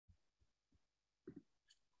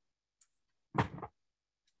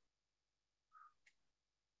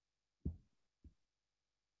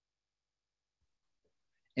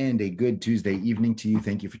And a good Tuesday evening to you.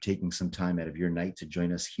 Thank you for taking some time out of your night to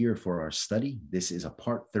join us here for our study. This is a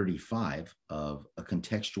part 35 of a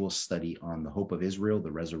contextual study on the hope of Israel,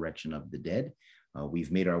 the resurrection of the dead.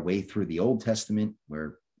 We've made our way through the Old Testament.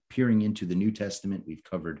 We're peering into the New Testament. We've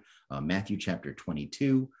covered Matthew chapter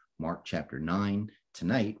 22, Mark chapter 9.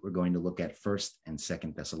 Tonight, we're going to look at 1st and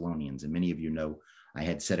 2nd Thessalonians. And many of you know, I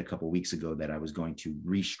had said a couple of weeks ago that I was going to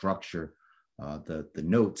restructure the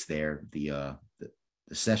notes there, the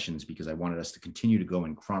sessions, because I wanted us to continue to go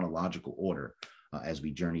in chronological order as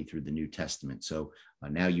we journey through the New Testament. So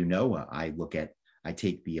now you know, I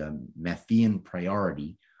take the Matthean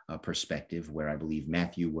priority perspective, where I believe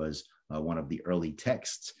Matthew was one of the early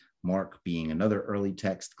texts, Mark being another early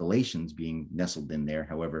text, Galatians being nestled in there.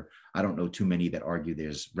 However, I don't know too many that argue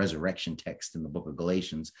there's resurrection text in the book of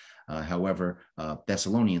Galatians. However,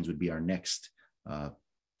 Thessalonians would be our next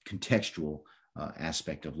contextual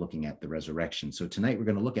aspect of looking at the resurrection. So tonight we're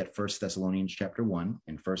going to look at 1 Thessalonians chapter 1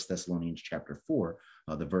 and 1 Thessalonians chapter 4,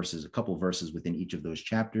 the verses, a couple verses within each of those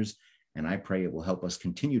chapters. And I pray it will help us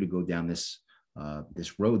continue to go down this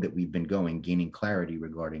road that we've been going, gaining clarity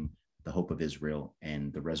regarding the hope of Israel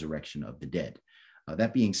and the resurrection of the dead.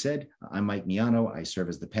 That being said, I'm Mike Miano. I serve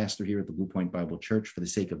as the pastor here at the Blue Point Bible Church. For the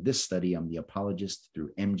sake of this study, I'm the apologist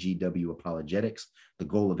through MGW Apologetics. The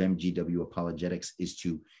goal of MGW Apologetics is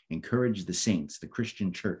to encourage the saints, the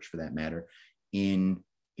Christian church for that matter, in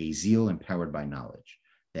a zeal empowered by knowledge,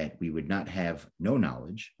 that we would not have no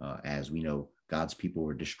knowledge, as we know God's people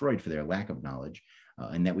were destroyed for their lack of knowledge,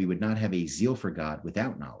 and that we would not have a zeal for God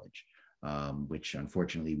without knowledge. Which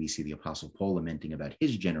unfortunately we see the Apostle Paul lamenting about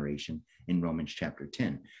his generation in Romans chapter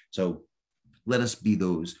 10. So let us be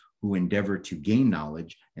those who endeavor to gain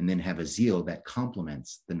knowledge and then have a zeal that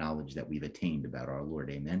complements the knowledge that we've attained about our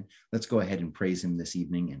Lord. Amen. Let's go ahead and praise him this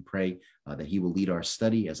evening and pray that he will lead our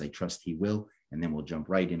study, as I trust he will, and then we'll jump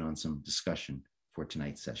right in on some discussion for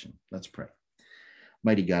tonight's session. Let's pray.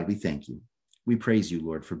 Mighty God, we thank you. We praise you,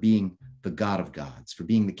 Lord, for being the God of gods, for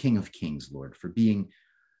being the King of kings, Lord, for being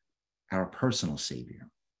our personal Savior.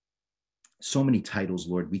 So many titles,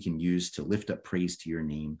 Lord, we can use to lift up praise to your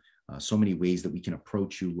name. So many ways that we can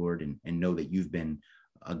approach you, Lord, and know that you've been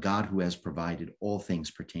a God who has provided all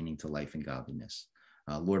things pertaining to life and godliness.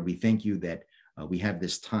 Lord, we thank you that we have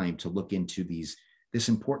this time to look into this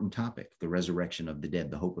important topic, the resurrection of the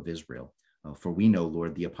dead, the hope of Israel. For we know,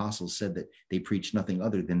 Lord, the apostles said that they preached nothing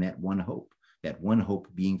other than that one hope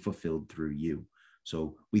being fulfilled through you.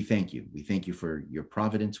 So we thank you. We thank you for your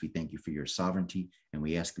providence. We thank you for your sovereignty. And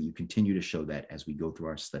we ask that you continue to show that as we go through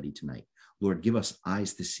our study tonight. Lord, give us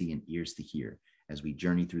eyes to see and ears to hear as we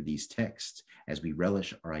journey through these texts, as we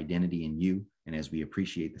relish our identity in you, and as we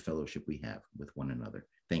appreciate the fellowship we have with one another.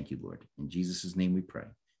 Thank you, Lord. In Jesus' name we pray.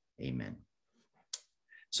 Amen.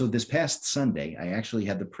 So this past Sunday, I actually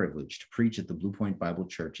had the privilege to preach at the Blue Point Bible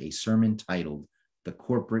Church a sermon titled The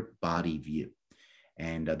Corporate Body View.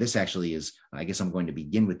 And this actually is, I guess I'm going to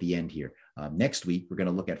begin with the end here. Next week, we're going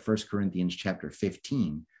to look at 1 Corinthians chapter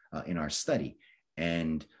 15 in our study.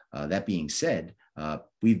 And that being said,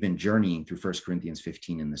 we've been journeying through 1 Corinthians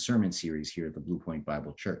 15 in the sermon series here at the Blue Point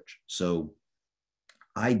Bible Church. So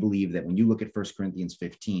I believe that when you look at 1 Corinthians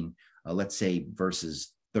 15, let's say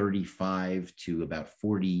verses 35 to about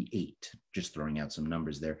 48, just throwing out some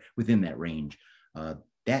numbers there within that range,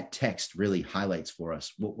 that text really highlights for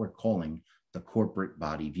us what we're calling the corporate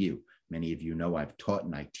body view. Many of you know I've taught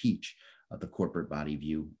and I teach the corporate body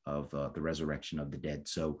view of the resurrection of the dead.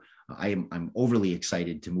 So I'm overly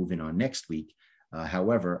excited to move in on next week.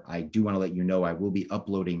 However, I do want to let you know I will be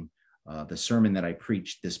uploading the sermon that I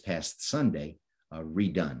preached this past Sunday,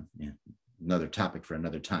 redone. Yeah, another topic for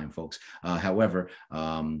another time, folks. However,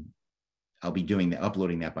 I'll be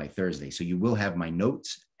uploading that by Thursday. So you will have my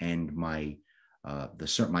notes and my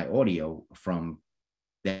audio from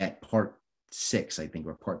that part 6, I think,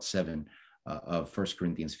 or part 7 of 1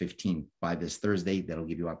 Corinthians 15 by this Thursday. That'll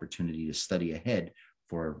give you opportunity to study ahead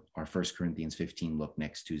for our 1 Corinthians 15 look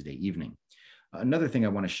next Tuesday evening. Another thing I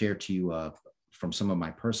want to share to you from some of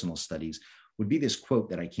my personal studies would be this quote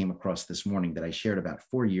that I came across this morning that I shared about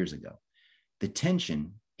 4 years ago. The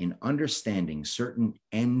tension in understanding certain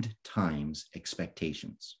end times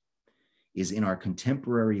expectations is in our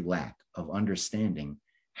contemporary lack of understanding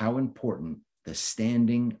how important the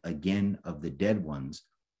standing again of the dead ones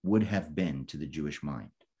would have been to the Jewish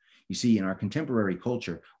mind. You see, in our contemporary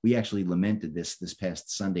culture, we actually lamented this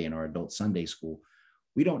past Sunday in our adult Sunday school.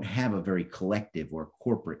 We don't have a very collective or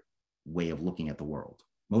corporate way of looking at the world.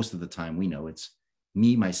 Most of the time we know it's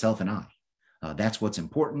me, myself, and I. That's what's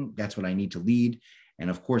important. That's what I need to lead.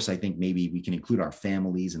 And of course, I think maybe we can include our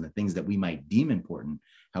families and the things that we might deem important.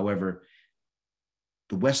 However,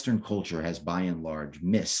 the Western culture has by and large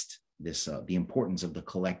missed this, the importance of the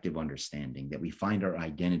collective understanding that we find our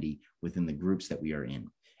identity within the groups that we are in.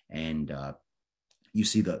 And you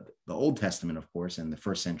see the Old Testament, of course, and the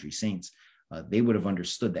first century saints, they would have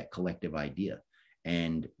understood that collective idea.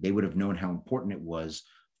 And they would have known how important it was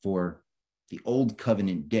for the old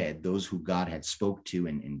covenant dead, those who God had spoke to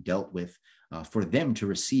and dealt with, for them to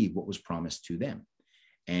receive what was promised to them.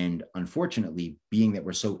 And unfortunately, being that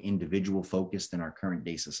we're so individual focused in our current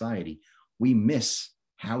day society, we miss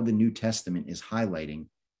how the New Testament is highlighting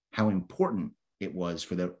how important it was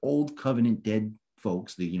for the old covenant dead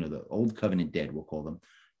folks, the old covenant dead, we'll call them,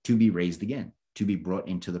 to be raised again, to be brought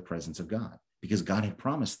into the presence of God, because God had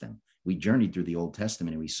promised them. We journeyed through the Old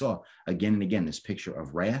Testament and we saw again and again this picture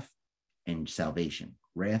of wrath and salvation,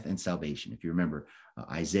 wrath and salvation. If you remember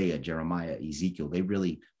Isaiah, Jeremiah, Ezekiel, they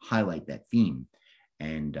really highlight that theme.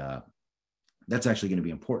 And that's actually going to be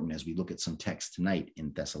important as we look at some text tonight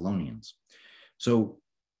in Thessalonians. So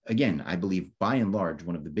again, I believe by and large,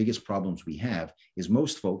 one of the biggest problems we have is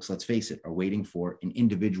most folks, let's face it, are waiting for an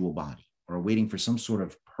individual body or are waiting for some sort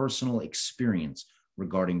of personal experience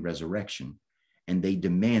regarding resurrection. And they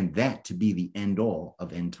demand that to be the end all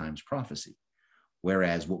of end times prophecy.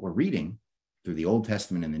 Whereas what we're reading through the Old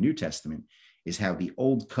Testament and the New Testament is how the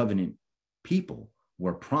old covenant people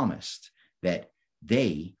were promised that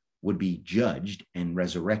they would be judged and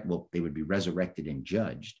they would be resurrected and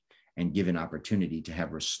judged and given opportunity to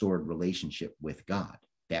have restored relationship with God,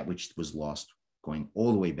 that which was lost going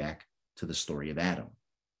all the way back to the story of Adam.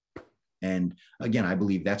 And again, I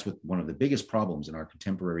believe that's what one of the biggest problems in our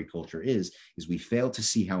contemporary culture is we fail to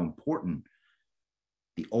see how important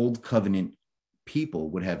the old covenant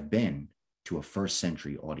people would have been to a first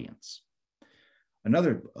century audience.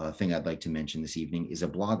 Another thing I'd like to mention this evening is a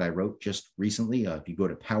blog I wrote just recently. If you go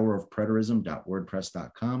to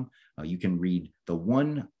powerofpreterism.wordpress.com, you can read the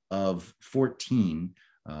one of 14.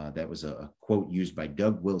 That was a quote used by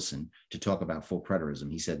Doug Wilson to talk about full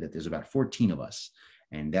preterism. He said that there's about 14 of us,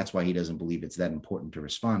 and that's why he doesn't believe it's that important to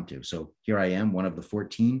respond to. So here I am, one of the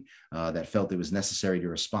 14 that felt it was necessary to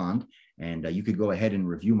respond. And you could go ahead and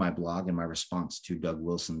review my blog and my response to Doug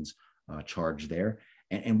Wilson's charge there.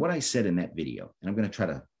 And what I said in that video, and I'm going to try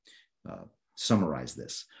to summarize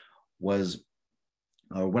this, was,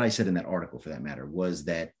 or what I said in that article for that matter, was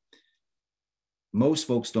that most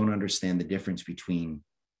folks don't understand the difference between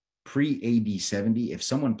pre-AD 70. If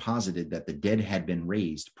someone posited that the dead had been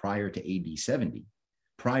raised prior to AD 70,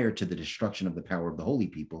 prior to the destruction of the power of the holy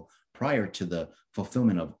people, prior to the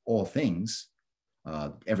fulfillment of all things,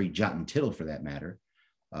 every jot and tittle for that matter,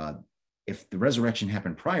 if the resurrection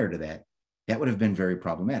happened prior to that, that would have been very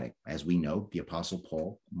problematic. As we know, the Apostle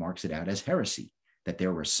Paul marks it out as heresy, that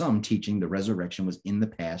there were some teaching the resurrection was in the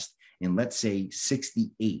past in, let's say,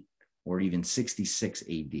 68 or even 66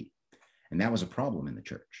 AD. And that was a problem in the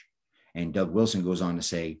church. And Doug Wilson goes on to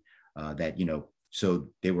say that, so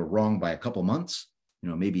they were wrong by a couple months,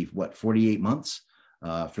 maybe 48 months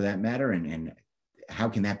for that matter. And how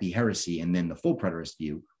can that be heresy? And then the full preterist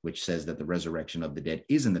view, which says that the resurrection of the dead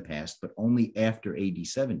is in the past, but only after AD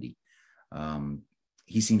 70.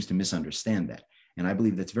 He seems to misunderstand that. And I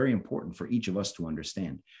believe that's very important for each of us to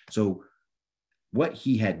understand. So what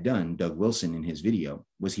he had done, Doug Wilson, in his video,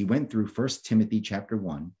 was he went through 1 Timothy chapter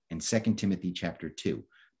 1 and 2 Timothy chapter 2,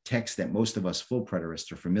 texts that most of us full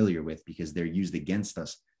preterists are familiar with because they're used against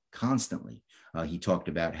us constantly. He talked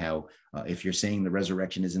about how if you're saying the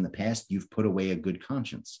resurrection is in the past, you've put away a good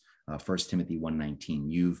conscience. 1 Timothy 1:19,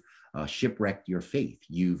 you've shipwrecked your faith.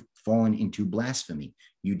 You've fallen into blasphemy.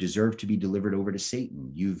 You deserve to be delivered over to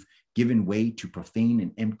Satan. You've given way to profane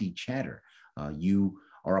and empty chatter. You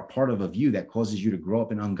are a part of a view that causes you to grow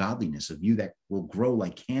up in ungodliness, a view that will grow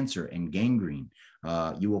like cancer and gangrene.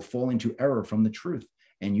 You will fall into error from the truth,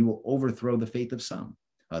 and you will overthrow the faith of some.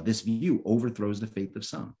 This view overthrows the faith of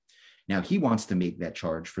some. Now, he wants to make that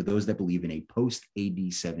charge for those that believe in a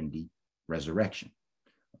post-AD 70 resurrection,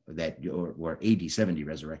 or AD 70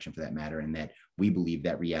 resurrection for that matter, and that we believe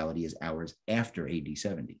that reality is ours after AD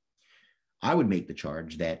 70. I would make the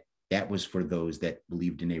charge that that was for those that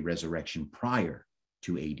believed in a resurrection prior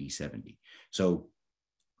to AD 70. So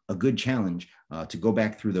a good challenge to go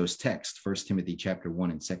back through those texts, 1 Timothy chapter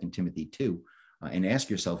 1 and 2 Timothy 2, and ask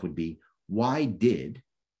yourself would be, why did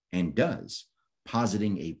and does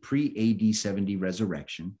positing a pre-AD 70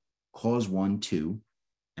 resurrection cause one to,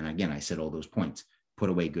 and again, I said all those points, put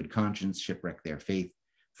away good conscience, shipwreck their faith,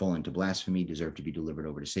 fall into blasphemy, deserve to be delivered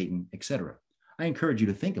over to Satan, etc. I encourage you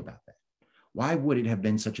to think about that. Why would it have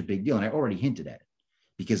been such a big deal? And I already hinted at it.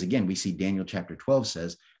 Because again, we see Daniel chapter 12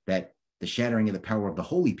 says that the shattering of the power of the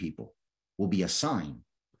holy people will be a sign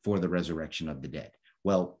for the resurrection of the dead.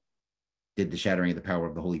 Well, did the shattering of the power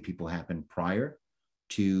of the holy people happen prior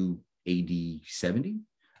to AD 70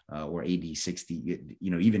 or AD 60?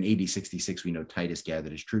 Even AD 66, we know Titus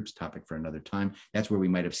gathered his troops, topic for another time. That's where we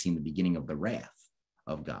might have seen the beginning of the wrath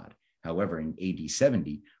of God. However, in AD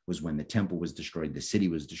 70 was when the temple was destroyed, the city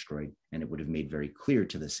was destroyed, and it would have made very clear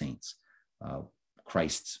to the saints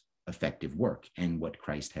Christ's effective work and what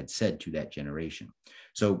Christ had said to that generation.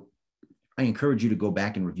 So I encourage you to go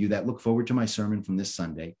back and review that. Look forward to my sermon from this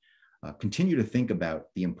Sunday. Continue to think about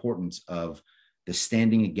the importance of the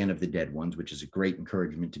standing again of the dead ones, which is a great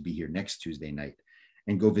encouragement to be here next Tuesday night.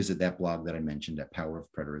 And go visit that blog that I mentioned at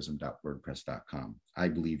powerofpreterism.wordpress.com. I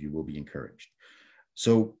believe you will be encouraged.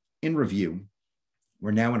 So in review,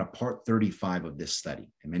 we're now in a part 35 of this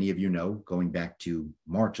study. And many of you know, going back to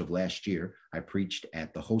March of last year, I preached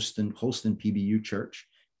at the Holston PBU Church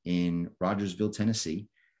in Rogersville, Tennessee.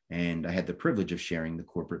 And I had the privilege of sharing the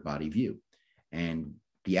corporate body view. And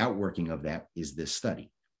the outworking of that is this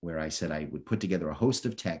study, where I said I would put together a host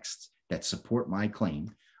of texts that support my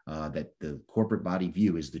claim that the corporate body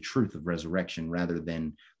view is the truth of resurrection rather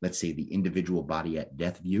than, let's say, the individual body at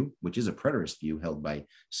death view, which is a preterist view held by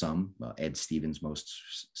some, Ed Stevens most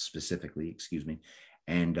specifically,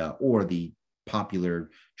 and or the popular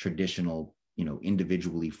traditional,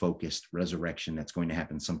 individually focused resurrection that's going to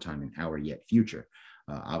happen sometime in our yet future.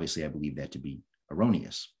 Obviously, I believe that to be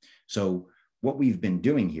erroneous. So what we've been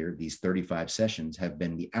doing here, these 35 sessions, have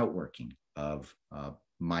been the outworking of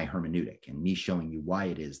my hermeneutic and me showing you why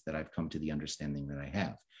it is that I've come to the understanding that I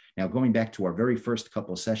have. Now, going back to our very first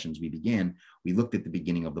couple of sessions we looked at the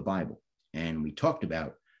beginning of the Bible, and we talked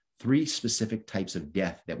about 3 specific types of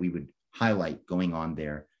death that we would highlight going on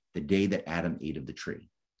there the day that Adam ate of the tree.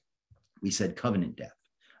 We said covenant death,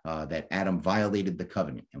 that Adam violated the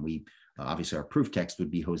covenant. And we obviously our proof text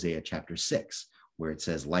would be Hosea chapter 6, where it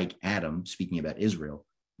says, like Adam, speaking about Israel,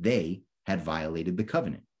 they had violated the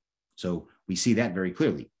covenant. So we see that very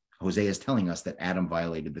clearly. Hosea is telling us that Adam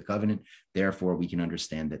violated the covenant. Therefore, we can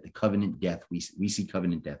understand that the covenant death, we see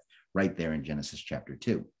covenant death right there in Genesis chapter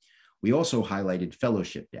 2. We also highlighted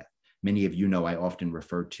fellowship death. Many of you know I often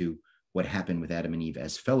refer to what happened with Adam and Eve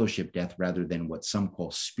as fellowship death rather than what some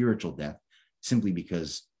call spiritual death, simply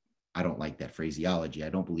because I don't like that phraseology. I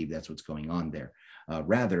don't believe that's what's going on there.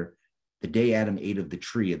 Rather, the day Adam ate of the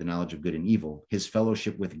tree of the knowledge of good and evil, his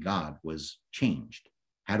fellowship with God was changed.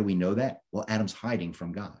 How do we know that? Well, Adam's hiding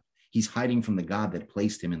from God. He's hiding from the God that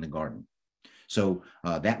placed him in the garden. So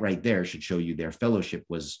that right there should show you their fellowship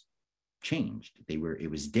was changed.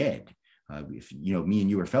 It was dead. If me and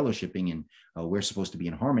you are fellowshipping and we're supposed to be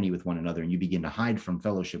in harmony with one another, and you begin to hide from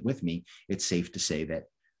fellowship with me, it's safe to say that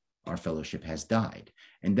our fellowship has died.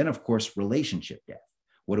 And then, of course, relationship death.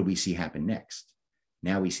 What do we see happen next?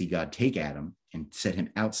 Now we see God take Adam and set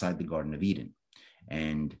him outside the Garden of Eden.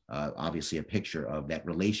 And obviously a picture of that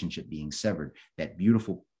relationship being severed, that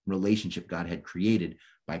beautiful relationship God had created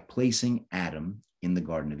by placing Adam in the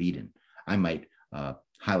Garden of Eden. I might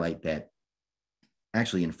highlight that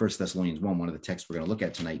actually in 1 Thessalonians 1, one of the texts we're going to look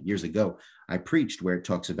at tonight, years ago, I preached where it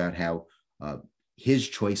talks about how his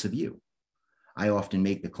choice of you. I often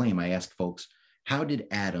make the claim, I ask folks, how did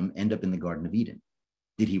Adam end up in the Garden of Eden?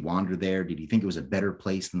 Did he wander there? Did he think it was a better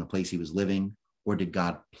place than the place he was living? Or did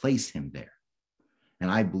God place him there? And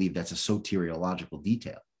I believe that's a soteriological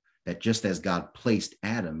detail, that just as God placed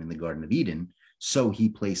Adam in the Garden of Eden, so he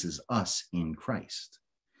places us in Christ.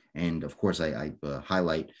 And of course, I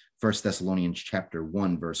highlight 1 Thessalonians chapter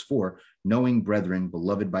 1, verse 4, knowing, brethren,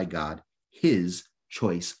 beloved by God, his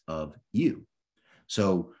choice of you.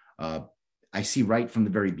 So I see right from the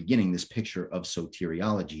very beginning this picture of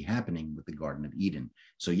soteriology happening with the Garden of Eden.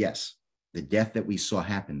 So yes, the death that we saw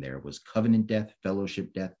happen there was covenant death,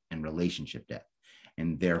 fellowship death, and relationship death.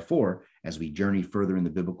 And therefore, as we journey further in the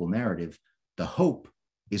biblical narrative, the hope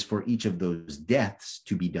is for each of those deaths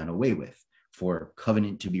to be done away with, for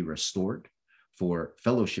covenant to be restored, for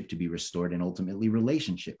fellowship to be restored, and ultimately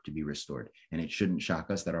relationship to be restored. And it shouldn't shock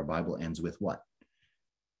us that our Bible ends with what?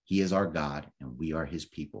 He is our God and we are his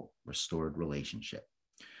people, restored relationship.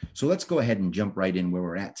 So let's go ahead and jump right in where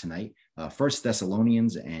we're at tonight. 1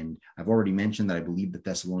 Thessalonians, and I've already mentioned that I believe the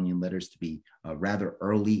Thessalonian letters to be rather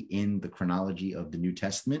early in the chronology of the New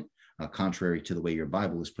Testament, contrary to the way your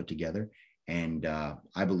Bible is put together. And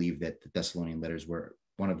I believe that the Thessalonian letters were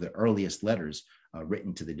one of the earliest letters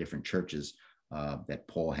written to the different churches that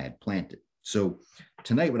Paul had planted. So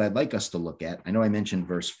tonight, what I'd like us to look at, I know I mentioned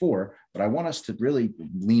verse 4, but I want us to really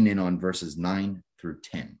lean in on verses 9 through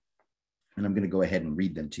 10. And I'm going to go ahead and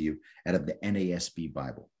read them to you out of the NASB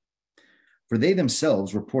Bible. For they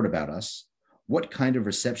themselves report about us what kind of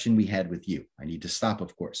reception we had with you. I need to stop,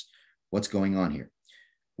 of course. What's going on here?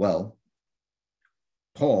 Well,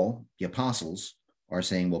 Paul, the apostles, are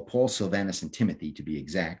saying, well, Paul, Silvanus, and Timothy, to be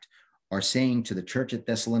exact, are saying to the church at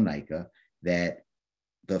Thessalonica that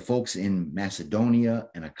the folks in Macedonia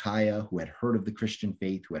and Achaia who had heard of the Christian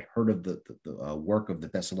faith, who had heard of the work of the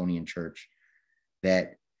Thessalonian church,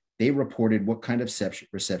 that they reported what kind of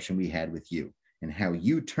reception we had with you and how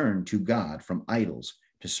you turned to God from idols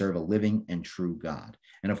to serve a living and true God.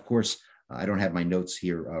 And of course, I don't have my notes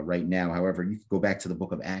here right now. However, you could go back to the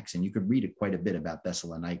book of Acts and you could read quite a bit about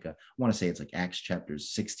Thessalonica. I want to say it's like Acts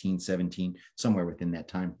chapters 16, 17, somewhere within that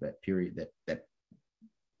time, that period, that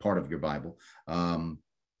part of your Bible.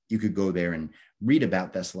 You could go there and read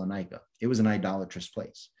about Thessalonica. It was an idolatrous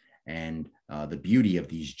place. And the beauty of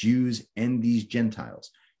these Jews and these Gentiles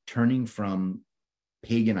turning from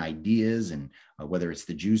pagan ideas, and whether it's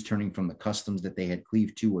the Jews turning from the customs that they had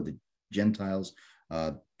cleaved to, or the Gentiles,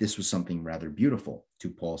 this was something rather beautiful to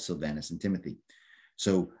Paul, Silvanus, and Timothy.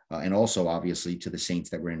 So, and also obviously to the saints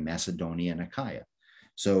that were in Macedonia and Achaia.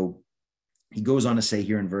 So he goes on to say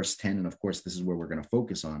here in verse 10, and of course, this is where we're going to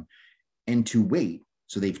focus on, and to wait.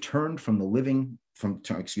 So they've turned from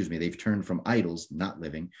they've turned from idols, not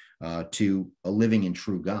living, to a living and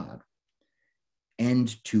true God,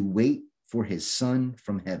 and to wait for his Son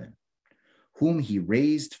from heaven, whom he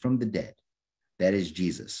raised from the dead, that is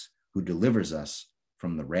Jesus, who delivers us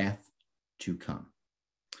from the wrath to come.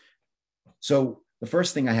 So the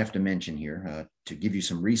first thing I have to mention here, to give you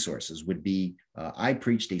some resources, would be I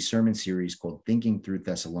preached a sermon series called Thinking Through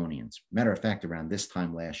Thessalonians. Matter of fact, around this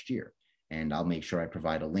time last year. And I'll make sure I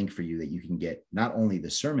provide a link for you that you can get not only the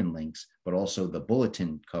sermon links, but also the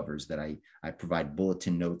bulletin covers that I provide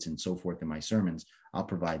bulletin notes and so forth in my sermons. I'll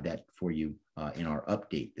provide that for you in our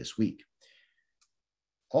update this week.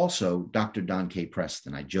 Also, Dr. Don K.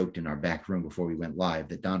 Preston, I joked in our back room before we went live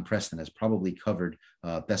that Don Preston has probably covered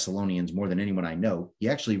Thessalonians more than anyone I know. He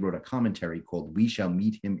actually wrote a commentary called We Shall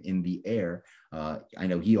Meet Him in the Air. I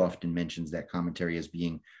know he often mentions that commentary as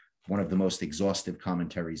being one of the most exhaustive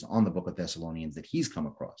commentaries on the book of Thessalonians that he's come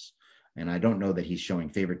across. And I don't know that he's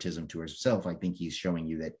showing favoritism to himself. I think he's showing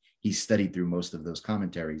you that he's studied through most of those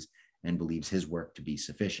commentaries and believes his work to be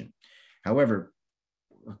sufficient. However,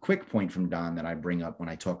 a quick point from Don that I bring up when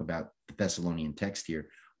I talk about the Thessalonian text here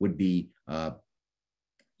would be,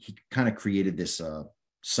 he kind of created this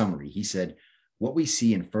summary. He said, what we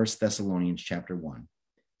see in 1 Thessalonians chapter 1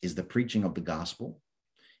 is the preaching of the gospel,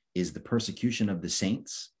 is the persecution of the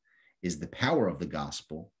saints, is the power of the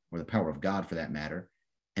gospel, or the power of God for that matter,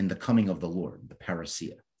 and the coming of the Lord, the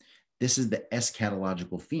parousia. This is the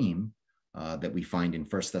eschatological theme that we find in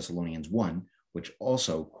 1 Thessalonians 1, which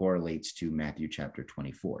also correlates to Matthew chapter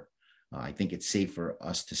 24. I think it's safe for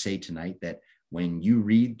us to say tonight that when you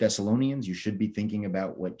read Thessalonians, you should be thinking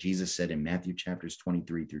about what Jesus said in Matthew chapters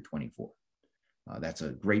 23 through 24. That's a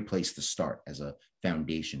great place to start as a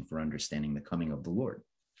foundation for understanding the coming of the Lord.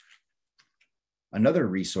 Another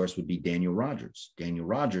resource would be Daniel Rogers. Daniel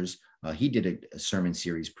Rogers, he did a sermon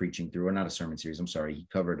series preaching through, or not a sermon series, I'm sorry, he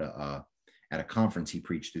covered at a conference he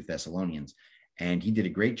preached through Thessalonians. And he did a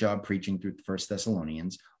great job preaching through 1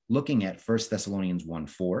 Thessalonians, looking at 1 Thessalonians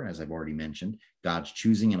 1:4, as I've already mentioned, God's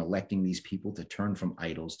choosing and electing these people to turn from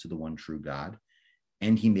idols to the one true God.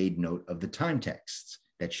 And he made note of the time texts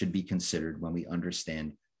that should be considered when we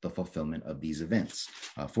understand the fulfillment of these events.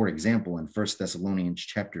 For example, in 1 Thessalonians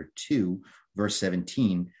chapter 2, verse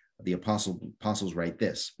 17, the apostles write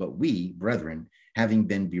this, but we, brethren, having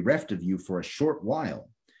been bereft of you for a short while,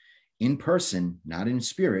 in person, not in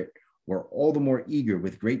spirit, were all the more eager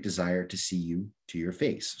with great desire to see you to your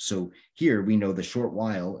face. So here we know the short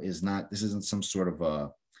while is not, this isn't some sort of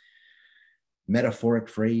a metaphoric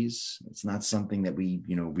phrase. It's not something that we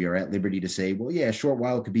are at liberty to say, well, yeah, a short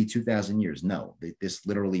while could be 2,000 years. No, this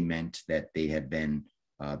literally meant that they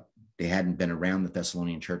hadn't been around the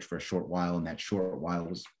Thessalonian church for a short while, and that short while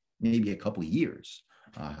was maybe a couple of years.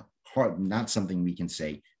 Not something we can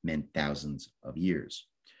say meant thousands of years.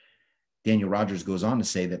 Daniel Rogers goes on to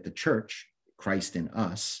say that the church, Christ in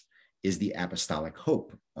us, is the apostolic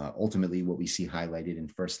hope. Ultimately, what we see highlighted in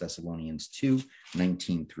 1 Thessalonians 2,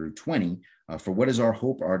 19 through 20. For what is our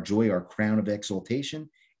hope, our joy, our crown of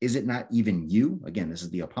exaltation? Is it not even you? Again, this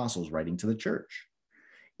is the apostles writing to the church.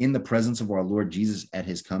 In the presence of our Lord Jesus at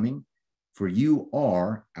his coming, for you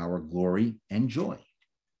are our glory and joy.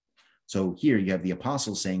 So here you have the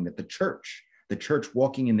apostles saying that the church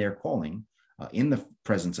walking in their calling, in the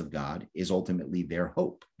presence of God, is ultimately their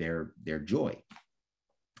hope, their joy.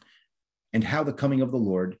 And how the coming of the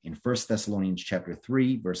Lord in 1 Thessalonians chapter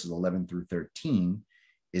 3, verses 11 through 13,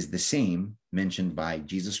 is the same mentioned by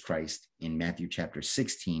Jesus Christ in Matthew chapter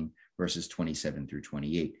 16, verses 27 through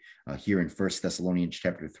 28. Here in 1 Thessalonians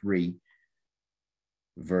chapter 3,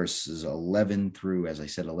 verses 11 through, as I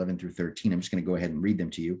said, 11 through 13. I'm just going to go ahead and read them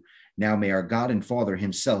to you. Now may our God and Father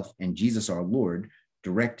himself and Jesus our Lord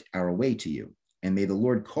direct our way to you. And may the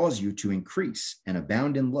Lord cause you to increase and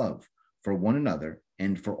abound in love for one another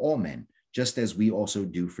and for all men, just as we also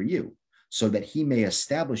do for you, so that he may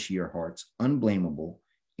establish your hearts unblameable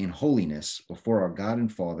in holiness before our God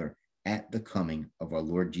and Father at the coming of our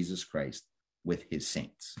Lord Jesus Christ with his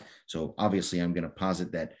saints. So obviously I'm going to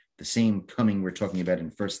posit that the same coming we're talking about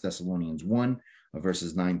in 1 Thessalonians 1,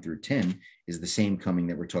 verses 9 through 10, is the same coming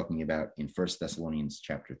that we're talking about in 1 Thessalonians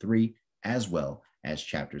chapter 3, as well as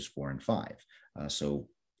chapters 4 and 5.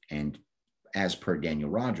 And as per Daniel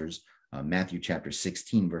Rogers, Matthew chapter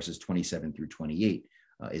 16, verses 27 through 28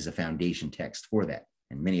 is a foundation text for that.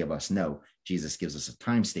 And many of us know Jesus gives us a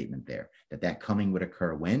time statement there, that coming would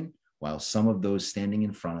occur when? While some of those standing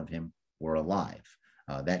in front of him were alive.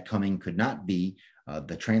 That coming could not be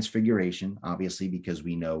the transfiguration, obviously, because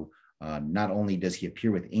we know not only does he appear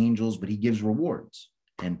with angels, but he gives rewards.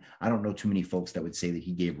 And I don't know too many folks that would say that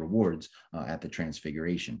he gave rewards at the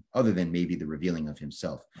transfiguration, other than maybe the revealing of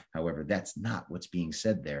himself. However, that's not what's being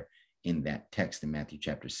said there in that text in Matthew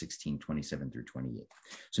chapter 16, 27 through 28.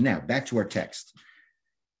 So now back to our text.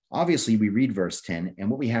 Obviously, we read verse 10, and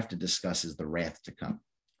what we have to discuss is the wrath to come.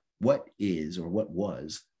 What is, or what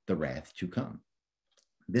was, the wrath to come?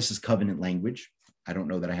 This is covenant language. I don't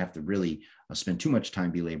know that I have to really spend too much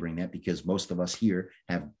time belaboring that, because most of us here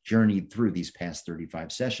have journeyed through these past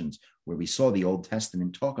 35 sessions where we saw the Old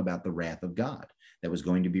Testament talk about the wrath of God that was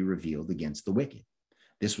going to be revealed against the wicked.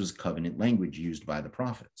 This was covenant language used by the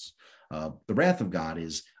prophets. The wrath of God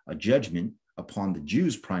is a judgment upon the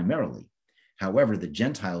Jews primarily. However, the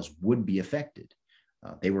Gentiles would be affected.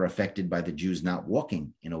 They were affected by the Jews not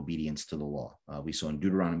walking in obedience to the law. We saw in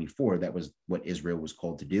Deuteronomy 4, that was what Israel was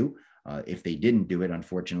called to do. If they didn't do it,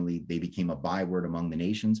 unfortunately, they became a byword among the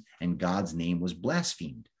nations, and God's name was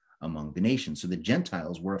blasphemed among the nations. So the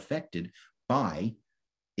Gentiles were affected by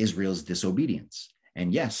Israel's disobedience.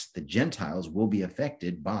 And yes, the Gentiles will be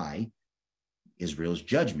affected by Israel's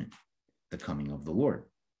judgment, the coming of the Lord.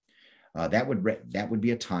 That would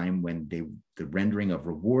be a time when the rendering of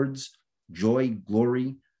rewards, joy,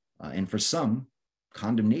 glory, and for some,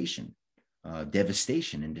 condemnation,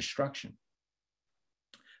 devastation, and destruction.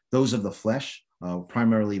 Those of the flesh,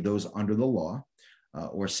 primarily those under the law,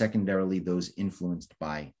 or secondarily those influenced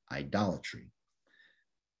by idolatry.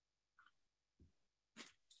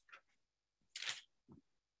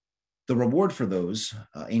 The reward for those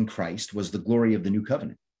in Christ was the glory of the new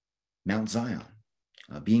covenant, Mount Zion,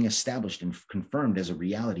 being established and confirmed as a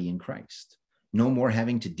reality in Christ. No more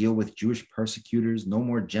having to deal with Jewish persecutors, no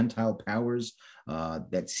more Gentile powers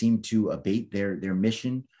that seemed to abate their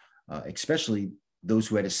mission, especially those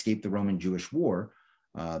who had escaped the Roman-Jewish war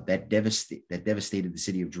that devastated the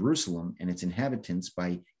city of Jerusalem and its inhabitants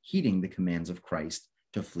by heeding the commands of Christ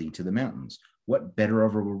to flee to the mountains. What better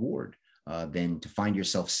of a reward than to find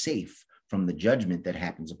yourself safe from the judgment that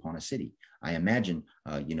happens upon a city? I imagine,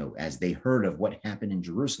 as they heard of what happened in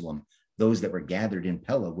Jerusalem, those that were gathered in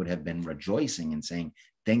Pella would have been rejoicing and saying,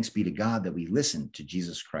 thanks be to God that we listened to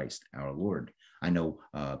Jesus Christ, our Lord. I know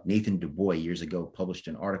Nathan DuBois years ago published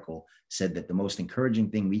an article, said that the most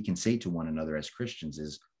encouraging thing we can say to one another as Christians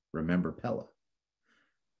is, remember Pella.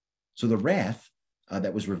 So the wrath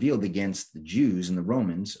that was revealed against the Jews and the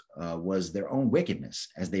Romans was their own wickedness,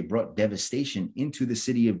 as they brought devastation into the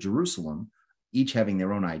city of Jerusalem, each having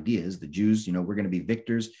their own ideas. The Jews, we're going to be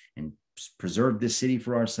victors and preserve this city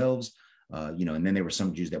for ourselves. And then there were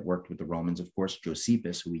some Jews that worked with the Romans. Of course,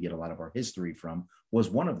 Josephus, who we get a lot of our history from, was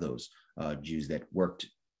one of those Jews that worked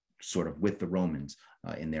sort of with the Romans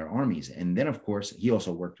in their armies. And then, of course, he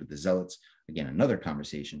also worked with the Zealots. Again, another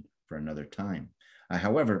conversation for another time.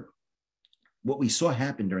 However, what we saw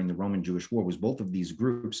happen during the Roman-Jewish War was both of these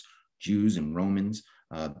groups, Jews and Romans,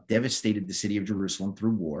 devastated the city of Jerusalem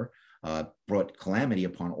through war, brought calamity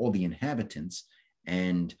upon all the inhabitants,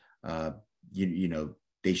 and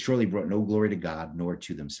they surely brought no glory to God nor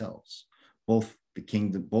to themselves. Both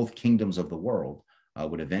kingdoms of the world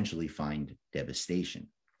would eventually find devastation.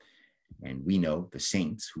 And we know the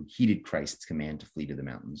saints who heeded Christ's command to flee to the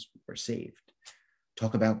mountains were saved.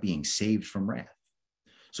 Talk about being saved from wrath.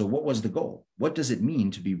 So what was the goal? What does it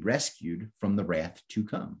mean to be rescued from the wrath to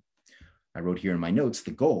come? I wrote here in my notes,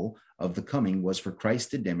 the goal of the coming was for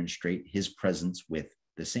Christ to demonstrate his presence with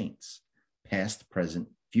the saints, past, present,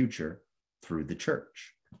 future, through the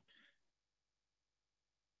church.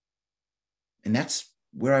 And that's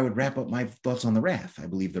where I would wrap up my thoughts on the wrath. I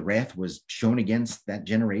believe the wrath was shown against that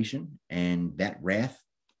generation, and that wrath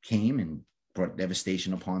came and brought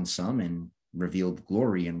devastation upon some and revealed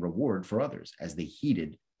glory and reward for others as they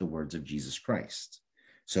heeded the words of Jesus Christ.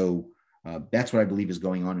 So that's what I believe is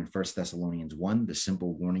going on in 1 Thessalonians 1, the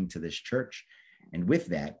simple warning to this church. And with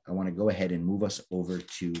that, I want to go ahead and move us over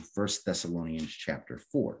to 1 Thessalonians chapter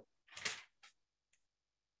 4.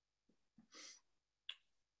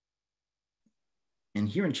 And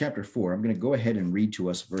here in chapter 4, I'm going to go ahead and read to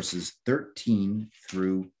us verses 13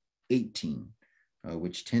 through 18,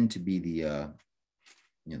 which tend to be the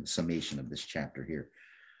summation of this chapter here.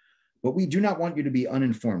 But we do not want you to be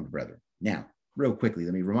uninformed, brethren. Now, real quickly,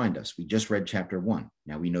 let me remind us, we just read chapter 1.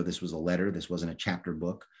 Now, we know this was a letter. This wasn't a chapter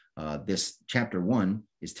book. This chapter 1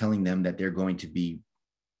 is telling them that they're going to be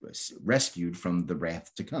rescued from the wrath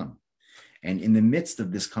to come. And in the midst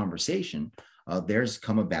of this conversation, there's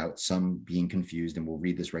come about some being confused, and we'll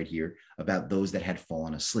read this right here, about those that had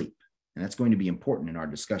fallen asleep. And that's going to be important in our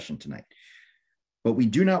discussion tonight. But we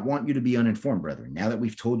do not want you to be uninformed, brethren, now that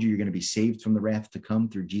we've told you you're going to be saved from the wrath to come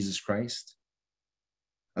through Jesus Christ,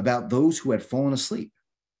 about those who had fallen asleep,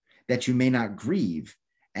 that you may not grieve,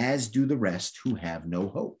 as do the rest who have no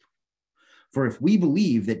hope. For if we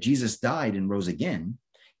believe that Jesus died and rose again,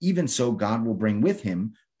 even so God will bring with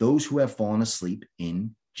him those who have fallen asleep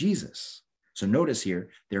in Jesus. So notice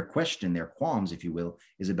here, their question, their qualms, if you will,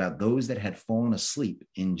 is about those that had fallen asleep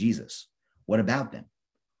in Jesus. What about them?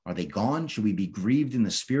 Are they gone? Should we be grieved in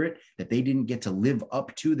the spirit that they didn't get to live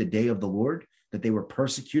up to the day of the Lord, that they were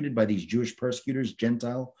persecuted by these Jewish persecutors,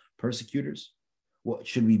 Gentile persecutors? What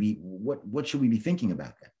should we be thinking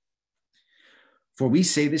about that? For we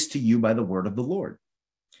say this to you by the word of the Lord,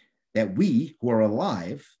 that we who are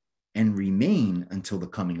alive and remain until the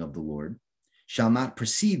coming of the Lord shall not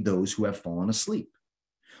precede those who have fallen asleep.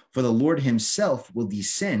 For the Lord himself will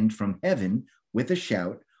descend from heaven with a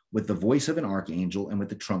shout, with the voice of an archangel, and with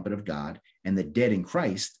the trumpet of God, and the dead in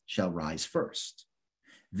Christ shall rise first.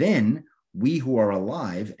 Then we who are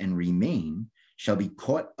alive and remain shall be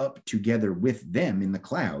caught up together with them in the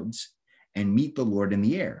clouds and meet the Lord in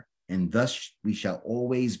the air, and thus we shall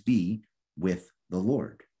always be with the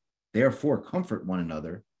Lord. Therefore, comfort one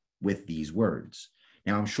another with these words.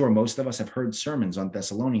 Now, I'm sure most of us have heard sermons on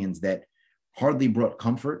Thessalonians that hardly brought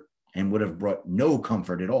comfort and would have brought no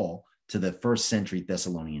comfort at all to the first century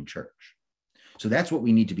Thessalonian church. So that's what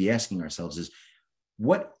we need to be asking ourselves is,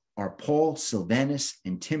 what are Paul, Silvanus,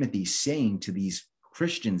 and Timothy saying to these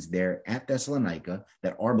Christians there at Thessalonica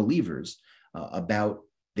that are believers about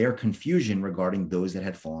their confusion regarding those that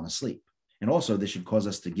had fallen asleep? And also, this should cause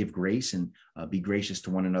us to give grace and be gracious to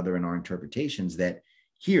one another in our interpretations, that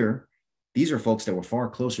here, these are folks that were far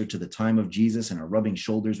closer to the time of Jesus and are rubbing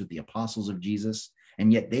shoulders with the apostles of Jesus,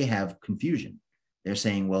 and yet they have confusion. They're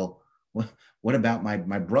saying, well, what about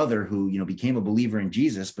my brother who became a believer in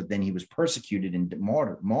Jesus, but then he was persecuted and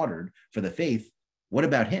martyred for the faith? What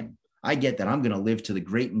about him? I get that I'm going to live to the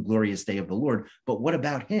great and glorious day of the Lord, but what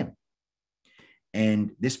about him?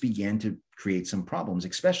 And this began to create some problems,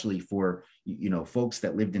 especially for folks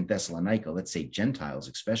that lived in Thessalonica, let's say Gentiles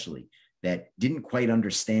especially, that didn't quite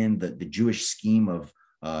understand the Jewish scheme of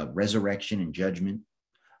resurrection and judgment,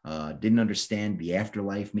 didn't understand the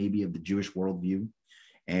afterlife maybe of the Jewish worldview.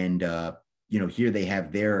 And, here they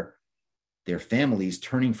have their families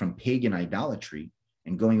turning from pagan idolatry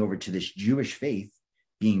and going over to this Jewish faith,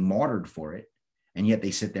 being martyred for it. And yet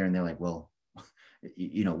they sit there and they're like, well,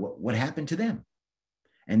 what happened to them?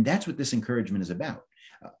 And that's what this encouragement is about.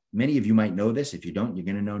 Many of you might know this. If you don't, you're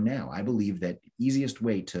going to know now. I believe that the easiest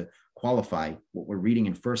way to qualify what we're reading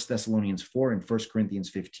in 1 Thessalonians 4 and 1 Corinthians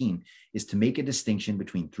 15 is to make a distinction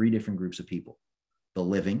between three different groups of people: the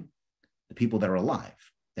living, the people that are alive,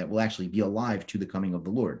 that will actually be alive to the coming of the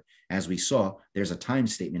Lord. As we saw, there's a time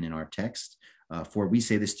statement in our text, for we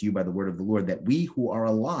say this to you by the word of the Lord, that we who are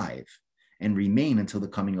alive and remain until the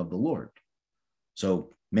coming of the Lord.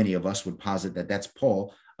 So many of us would posit that that's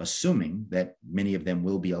Paul assuming that many of them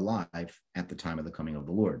will be alive at the time of the coming of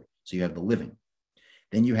the Lord. So you have the living.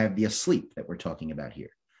 Then you have the asleep that we're talking about here.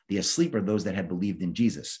 The asleep are those that had believed in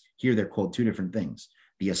Jesus. Here they're called two different things: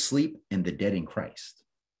 the asleep and the dead in Christ.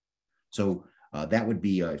 So that would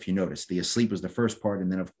be, if you notice, the asleep was the first part,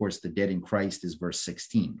 and then, of course, the dead in Christ is verse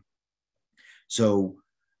 16. So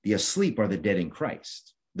the asleep are the dead in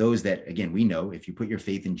Christ. Those that, again, we know if you put your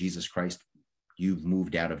faith in Jesus Christ, you've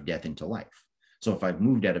moved out of death into life. So if I've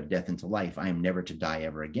moved out of death into life, I am never to die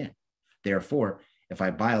ever again. Therefore, if I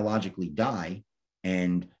biologically die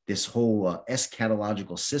and this whole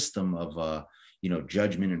eschatological system of,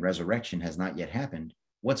 judgment and resurrection has not yet happened,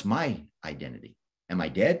 what's my identity? Am I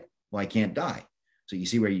dead? Well, I can't die. So you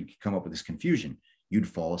see where you come up with this confusion. You'd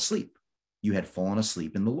fall asleep. You had fallen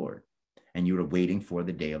asleep in the Lord. and you were waiting for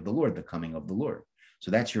the day of the Lord, the coming of the Lord.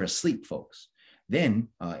 So that's your asleep, folks. Then,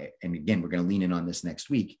 and again, we're going to lean in on this next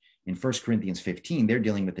week. In 1 Corinthians 15, they're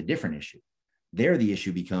dealing with a different issue. There, the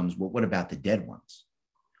issue becomes, well, what about the dead ones?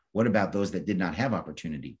 What about those that did not have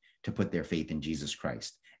opportunity to put their faith in Jesus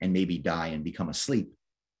Christ and maybe die and become asleep?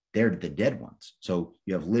 They're the dead ones. So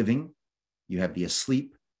you have living, you have the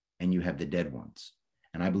asleep, and you have the dead ones.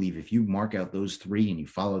 And I believe if you mark out those three and you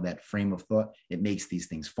follow that frame of thought, it makes these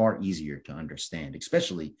things far easier to understand,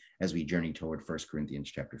 especially as we journey toward 1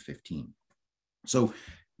 Corinthians chapter 15. So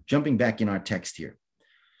jumping back in our text here,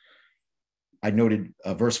 I noted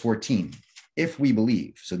verse 14, if we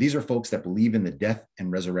believe. So these are folks that believe in the death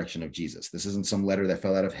and resurrection of Jesus. This isn't some letter that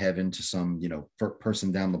fell out of heaven to some,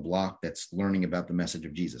 person down the block that's learning about the message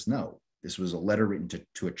of Jesus. No, this was a letter written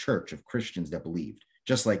to a church of Christians that believed,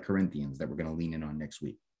 just like Corinthians that we're going to lean in on next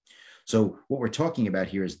week. So what we're talking about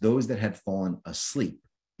here is those that had fallen asleep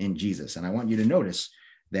in Jesus. And I want you to notice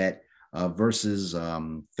that verses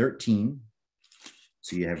 13.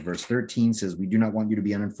 So you have verse 13 says, we do not want you to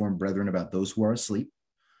be uninformed, brethren, about those who are asleep.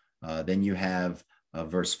 Then you have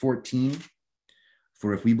verse 14,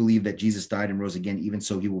 for if we believe that Jesus died and rose again, even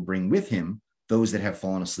so he will bring with him those that have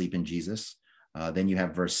fallen asleep in Jesus. Then you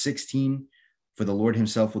have verse 16, for the Lord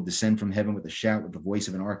himself will descend from heaven with a shout, with the voice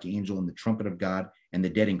of an archangel and the trumpet of God, and the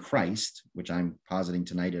dead in Christ, which I'm positing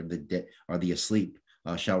tonight are the asleep,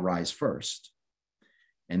 shall rise first.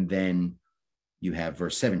 And then you have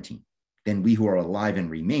verse 17. Then we who are alive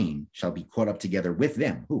and remain shall be caught up together with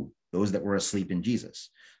them. Who? Those that were asleep in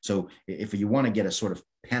Jesus. So if you want to get a sort of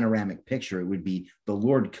panoramic picture, it would be the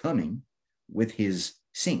Lord coming with his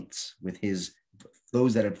saints, with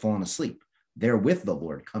those that had fallen asleep. They're with the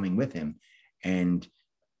Lord, coming with him. And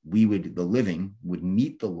the living would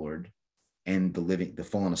meet the Lord and the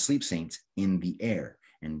fallen asleep saints in the air.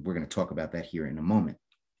 And we're going to talk about that here in a moment.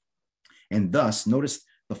 And thus, notice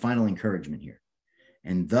the final encouragement here.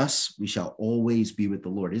 And thus we shall always be with the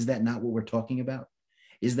Lord. Is that not what we're talking about?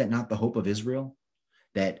 Is that not the hope of Israel?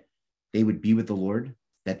 That they would be with the Lord,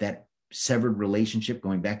 that severed relationship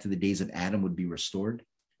going back to the days of Adam would be restored,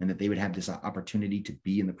 and that they would have this opportunity to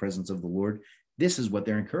be in the presence of the Lord. This is what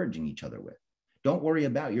they're encouraging each other with. Don't worry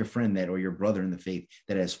about your friend or your brother in the faith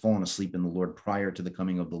that has fallen asleep in the Lord prior to the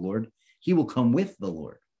coming of the Lord. He will come with the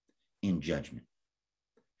Lord in judgment.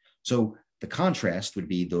 So the contrast would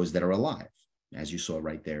be those that are alive, as you saw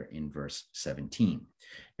right there in verse 17.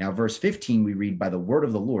 Now, verse 15, we read, by the word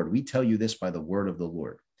of the Lord. We tell you this by the word of the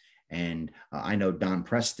Lord. And I know Don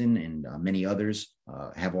Preston and many others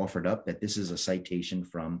have offered up that this is a citation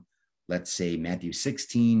from, let's say, Matthew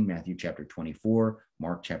 16, Matthew chapter 24,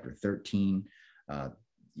 Mark chapter 13. I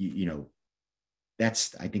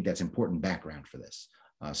think that's important background for this.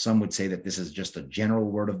 Some would say that this is just a general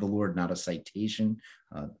word of the Lord, not a citation.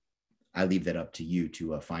 I leave that up to you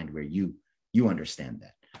to find where you understand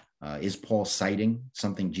that. Is Paul citing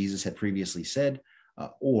something Jesus had previously said?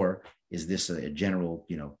 Or is this a general,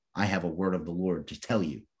 I have a word of the Lord to tell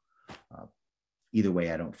you? Either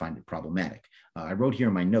way, I don't find it problematic. I wrote here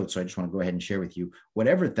in my notes, so I just want to go ahead and share with you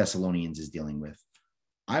whatever Thessalonians is dealing with.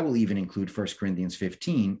 I will even include 1 Corinthians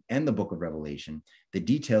 15 and the book of Revelation. The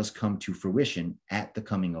details come to fruition at the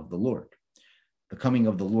coming of the Lord. The coming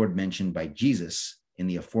of the Lord mentioned by Jesus in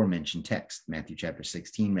the aforementioned text, Matthew chapter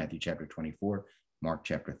 16, Matthew chapter 24, Mark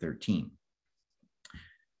chapter 13.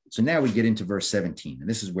 So now we get into verse 17, and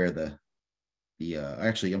this is where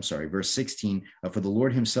verse 16, for the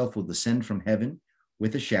Lord himself will descend from heaven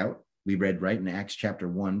with a shout. We read right in Acts chapter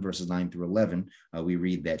 1, verses 9 through 11, we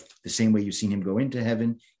read that the same way you've seen him go into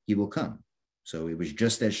heaven, he will come. So it was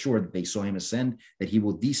just as sure that they saw him ascend, that he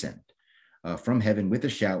will descend from heaven with a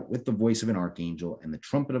shout, with the voice of an archangel and the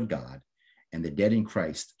trumpet of God, and the dead in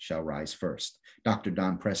Christ shall rise first. Dr.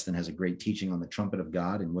 Don Preston has a great teaching on the trumpet of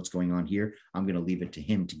God and what's going on here. I'm going to leave it to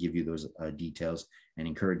him to give you those details and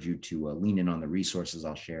encourage you to lean in on the resources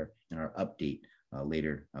I'll share in our update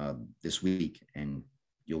later this week. And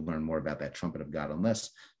you'll learn more about that trumpet of God, unless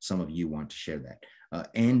some of you want to share that.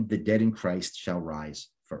 And the dead in Christ shall rise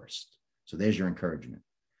first. So there's your encouragement.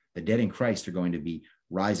 The dead in Christ are going to be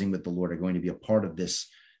rising with the Lord, are going to be a part of this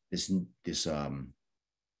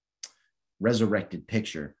resurrected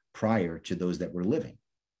picture prior to those that were living.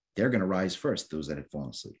 They're going to rise first, those that had fallen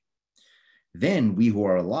asleep. Then we who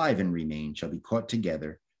are alive and remain shall be caught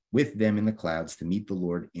together with them in the clouds to meet the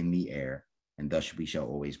Lord in the air, and thus we shall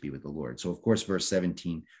always be with the Lord. So, of course, verse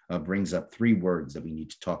 17 brings up three words that we need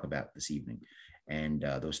to talk about this evening. And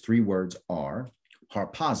those three words are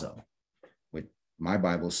harpazo, which my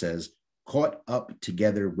Bible says, caught up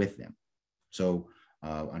together with them. So,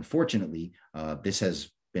 unfortunately, this has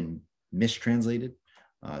been mistranslated.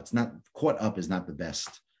 It's not, caught up is not the best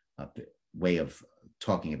way of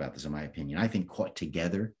talking about this, in my opinion. I think caught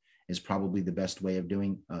together is probably the best way of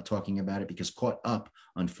talking about it, because caught up,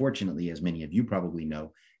 unfortunately, as many of you probably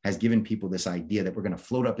know, has given people this idea that we're going to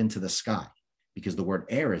float up into the sky because the word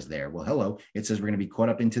air is there. Well, hello, it says we're going to be caught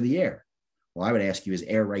up into the air. Well, I would ask you, is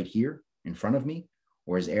air right here in front of me,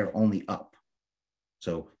 or is air only up?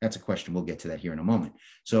 So that's a question. We'll get to that here in a moment.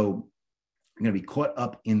 So I'm going to be caught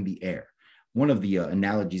up in the air. One of the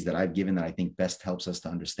analogies that I've given that I think best helps us to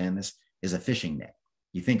understand this is a fishing net.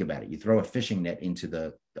 You think about it. You throw a fishing net into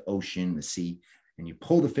the ocean, the sea, and you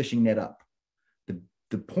pull the fishing net up.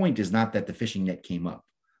 The point is not that the fishing net came up.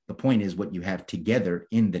 The point is what you have together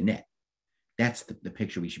in the net. That's the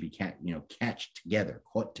picture we should be catch together.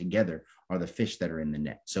 Caught together are the fish that are in the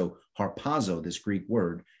net. So harpazo, this Greek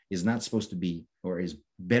word, is not supposed to be, or is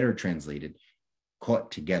better translated,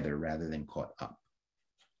 caught together rather than caught up.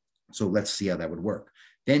 So let's see how that would work.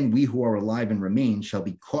 Then we who are alive and remain shall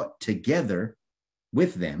be caught together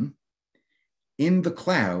with them in the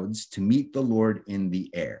clouds to meet the Lord in the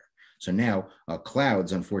air. So now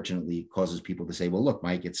clouds, unfortunately, causes people to say, well, look,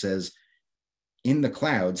 Mike, it says in the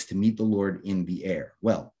clouds to meet the Lord in the air.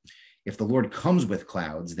 Well, if the Lord comes with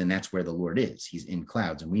clouds, then that's where the Lord is. He's in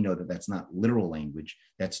clouds. And we know that that's not literal language.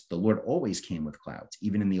 That's the Lord always came with clouds,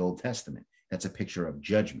 even in the Old Testament. That's a picture of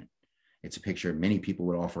judgment. It's a picture many people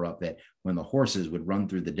would offer up that when the horses would run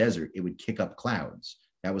through the desert, it would kick up clouds.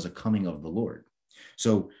 That was a coming of the Lord.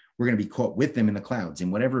 So we're going to be caught with them in the clouds.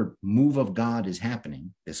 And whatever move of God is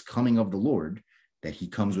happening, this coming of the Lord, that he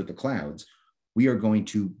comes with the clouds, we are going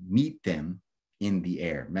to meet them in the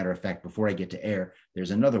air. Matter of fact, before I get to air,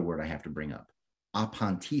 there's another word I have to bring up,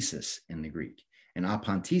 apantesis in the Greek. And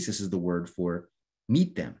apantesis is the word for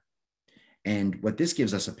meet them. And what this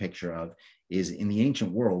gives us a picture of is in the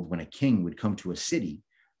ancient world, when a king would come to a city,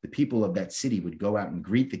 the people of that city would go out and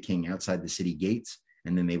greet the king outside the city gates.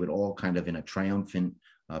 And then they would all kind of in a triumphant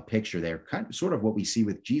picture there, kind of sort of what we see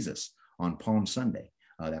with Jesus on Palm Sunday,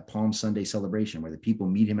 that Palm Sunday celebration where the people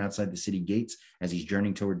meet him outside the city gates as he's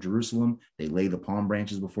journeying toward Jerusalem. They lay the palm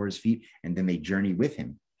branches before his feet, and then they journey with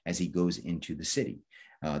him as he goes into the city.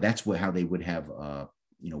 That's how they would have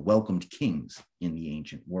welcomed kings in the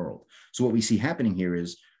ancient world. So what we see happening here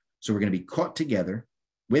is, so we're going to be caught together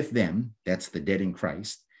with them, that's the dead in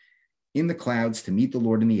Christ, in the clouds to meet the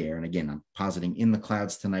Lord in the air. And again, I'm positing in the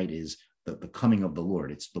clouds tonight is the coming of the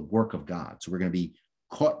Lord. It's the work of God. So we're going to be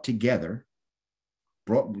caught together,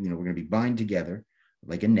 we're going to be bind together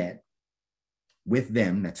like a net with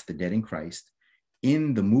them, that's the dead in Christ,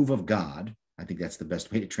 in the move of God. I think that's the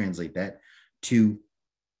best way to translate that, to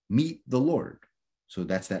meet the Lord. So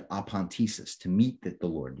that's that apantesis, to meet the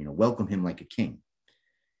Lord, welcome him like a king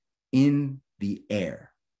in the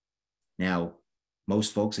air. Now,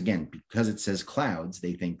 most folks, again, because it says clouds,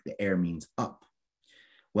 they think the air means up.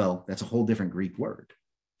 Well, that's a whole different Greek word.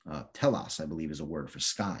 Telos, I believe, is a word for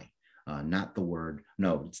sky, not the word.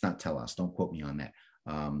 No, it's not telos. Don't quote me on that.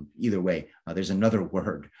 Either way, there's another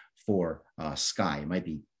word for sky. It might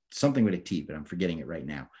be something with a T, but I'm forgetting it right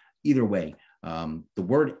now. Either way, the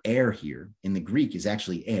word air here in the Greek is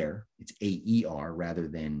actually air. It's A-E-R rather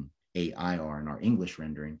than A-I-R in our English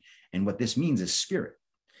rendering. And what this means is spirit.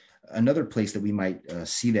 Another place that we might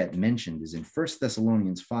see that mentioned is in 1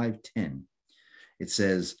 Thessalonians 5:10. It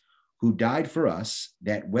says, who died for us,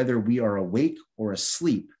 that whether we are awake or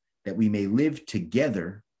asleep, that we may live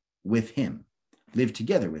together with him. Live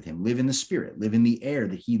together with him, live in the spirit, live in the air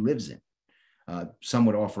that he lives in. Some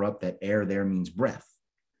would offer up that air there means breath.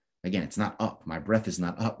 Again, it's not up. My breath is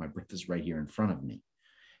not up. My breath is right here in front of me.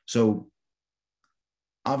 So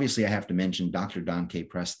obviously, I have to mention Dr. Don K.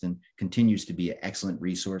 Preston continues to be an excellent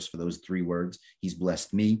resource for those three words. He's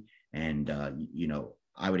blessed me. And,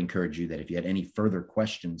 I would encourage you that if you had any further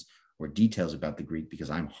questions or details about the Greek,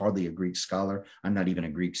 because I'm hardly a Greek scholar, I'm not even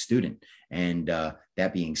a Greek student. And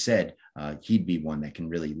that being said, he'd be one that can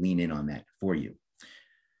really lean in on that for you.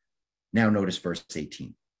 Now notice verse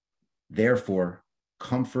 18. Therefore,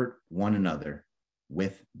 comfort one another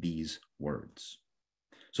with these words.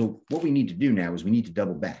 So what we need to do now is we need to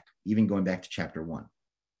double back, even going back to chapter 1.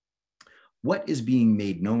 What is being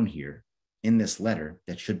made known here in this letter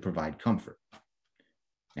that should provide comfort?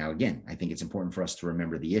 Now, again, I think it's important for us to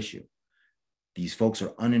remember the issue. These folks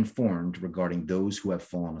are uninformed regarding those who have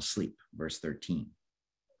fallen asleep, verse 13.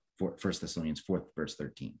 1 Thessalonians 4, verse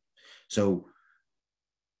 13. So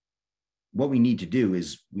what we need to do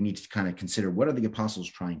is we need to kind of consider, what are the apostles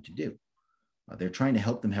trying to do? They're trying to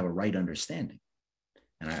help them have a right understanding.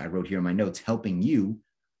 And I wrote here in my notes, helping you,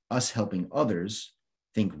 us helping others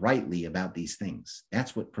think rightly about these things.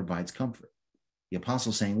 That's what provides comfort. The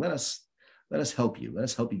apostles saying, let us let us help you. Let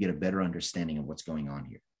us help you get a better understanding of what's going on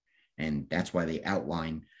here. And that's why they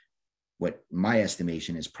outline what my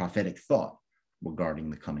estimation is prophetic thought regarding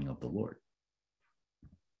the coming of the Lord.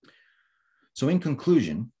 So in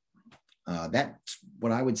conclusion, that's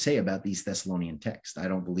what I would say about these Thessalonian texts. I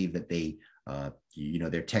don't believe that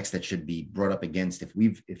they're texts that should be brought up against.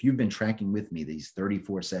 If you've been tracking with me these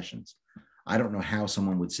 34 sessions, I don't know how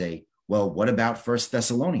someone would say, well, what about First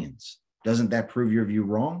Thessalonians? Doesn't that prove your view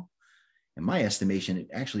wrong? In my estimation, it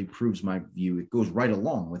actually proves my view. It goes right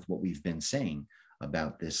along with what we've been saying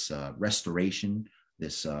about this restoration,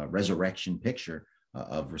 this resurrection picture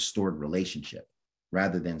of restored relationship,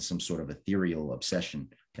 rather than some sort of ethereal obsession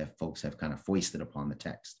that folks have kind of foisted upon the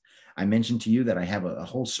text. I mentioned to you that I have a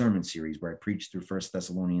whole sermon series where I preach through First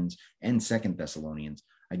Thessalonians and Second Thessalonians.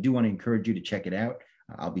 I do want to encourage you to check it out.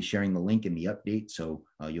 I'll be sharing the link in the update, so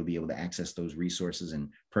you'll be able to access those resources, and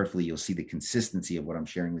perfectly you'll see the consistency of what I'm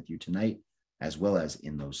sharing with you tonight, as well as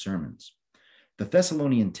in those sermons. The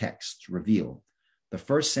Thessalonian texts reveal the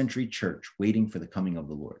first century church waiting for the coming of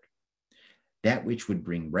the Lord, that which would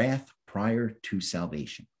bring wrath prior to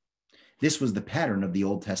salvation. This was the pattern of the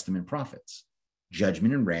Old Testament prophets.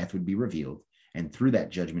 Judgment and wrath would be revealed, and through that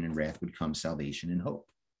judgment and wrath would come salvation and hope.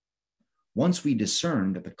 Once we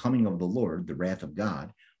discern that the coming of the Lord, the wrath of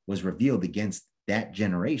God, was revealed against that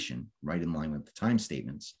generation, right in line with the time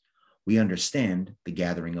statements, we understand the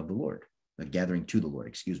gathering of the Lord, the gathering to the Lord,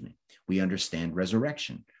 excuse me. We understand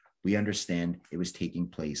resurrection. We understand it was taking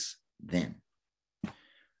place then.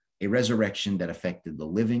 A resurrection that affected the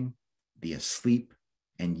living, the asleep,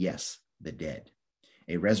 and yes, the dead.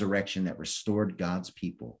 A resurrection that restored God's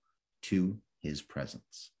people to his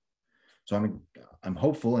presence. So I'm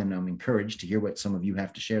hopeful and I'm encouraged to hear what some of you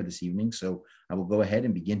have to share this evening. So I will go ahead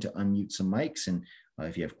and begin to unmute some mics. And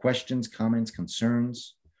if you have questions, comments,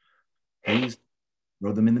 concerns, please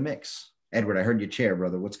throw them in the mix. Edward, I heard your chair,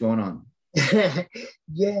 brother. What's going on?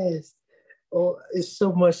 Yes. Oh, it's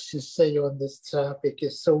so much to say on this topic.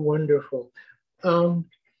 It's so wonderful.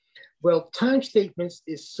 Well, time statements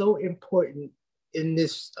is so important in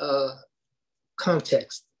this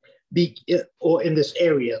context, or in this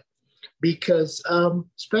area, because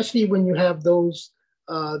especially when you have those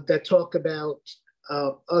that talk about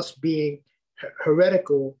us being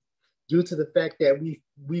heretical due to the fact that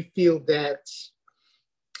we feel that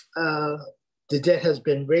the dead has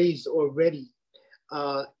been raised already,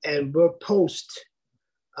 and we're post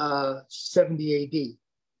 70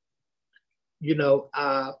 AD.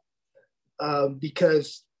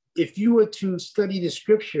 Because if you were to study the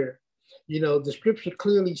scripture, the scripture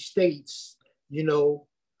clearly states,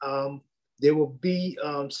 there will be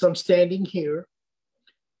some standing here,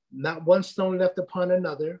 not one stone left upon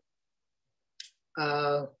another.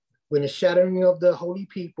 When the shattering of the holy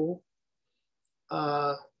people,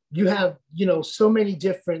 you have, so many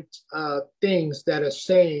different things that are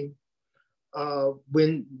saying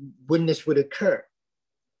when this would occur.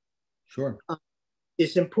 Sure.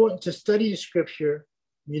 It's important to study the scripture,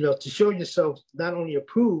 to show yourself not only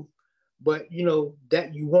approved, but,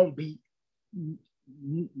 that you won't be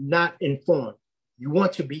not informed. You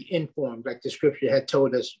want to be informed, like the scripture had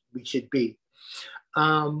told us we should be.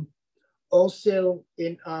 Also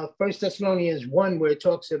in 1 Thessalonians 1, where it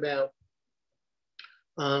talks about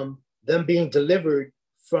them being delivered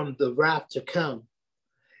from the wrath to come.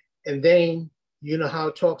 And then, how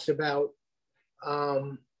it talks about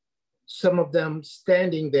some of them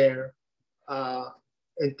standing there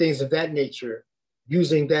and things of that nature,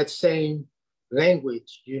 using that same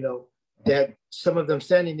language, that some of them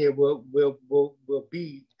standing there will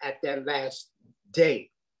be at that last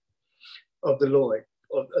day of the Lord,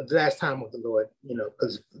 or the last time of the Lord,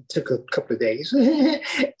 because it took a couple of days.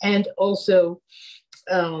 And also,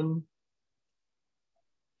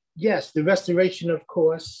 yes, the restoration, of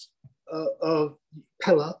course, of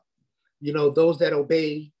Pella, those that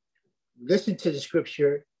obey, listen to the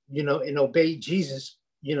scripture, and obey Jesus,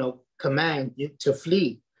 command to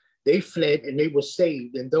flee. They fled and they were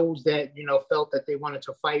saved. And those that, felt that they wanted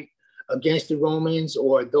to fight against the Romans,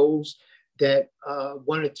 or those that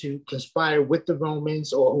wanted to conspire with the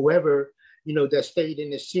Romans, or whoever, that stayed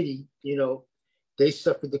in the city, they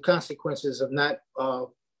suffered the consequences of not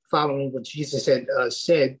following what Jesus had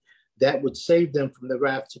said that would save them from the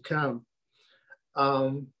wrath to come.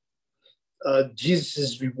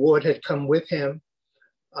 Jesus' reward had come with him,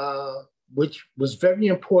 which was very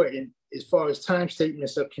important as far as time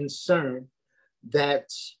statements are concerned, that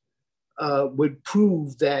would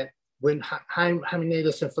prove that when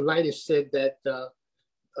Hymenaeus and Philetus said that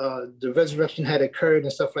the resurrection had occurred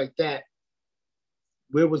and stuff like that,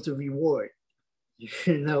 where was the reward?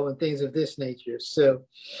 And things of this nature. So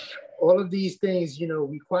all of these things,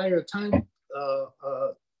 require a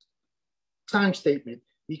time statement,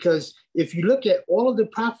 because if you look at all of the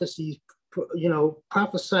prophecies,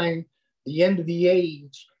 prophesying the end of the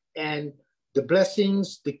age and the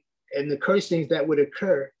blessings and the cursings that would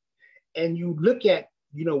occur, and you look at,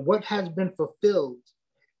 what has been fulfilled,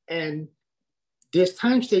 and there's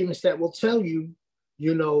time statements that will tell you,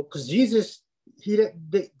 because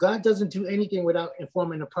God doesn't do anything without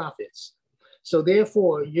informing the prophets. So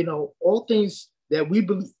therefore, all things that we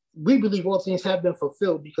believe all things have been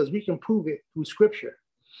fulfilled, because we can prove it through scripture.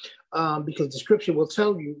 Because the scripture will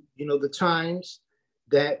tell you, the times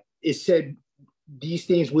that it said these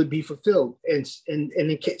things would be fulfilled. And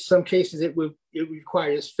in some cases, it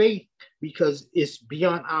requires faith, because it's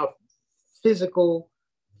beyond our physical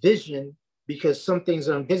vision, because some things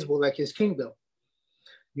are invisible, like his kingdom.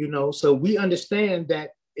 So we understand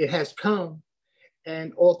that it has come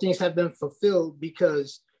and all things have been fulfilled,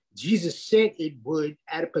 because Jesus said it would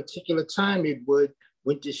at a particular time. It would,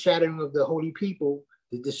 with the shattering of the holy people,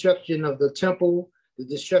 the destruction of the temple, the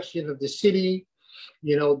destruction of the city,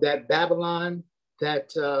 that Babylon,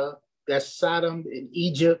 that Sodom and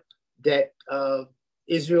Egypt, that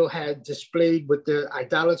Israel had displayed with their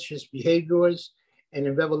idolatrous behaviors. And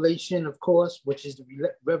in Revelation, of course, which is the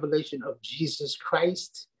revelation of Jesus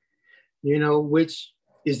Christ, which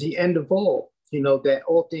is the end of all, that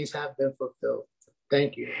all things have been fulfilled.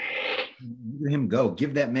 Thank you. Let him go.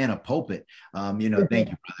 Give that man a pulpit. Thank you,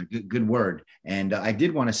 brother. Good word. And I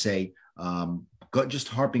did want to say, just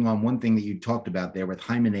harping on one thing that you talked about there with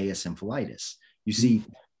Hymenaeus and Philetus. You see,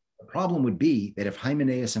 the problem would be that if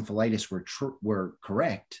Hymenaeus and Philetus were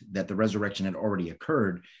correct, that the resurrection had already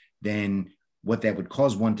occurred, then what that would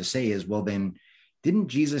cause one to say is, well, then didn't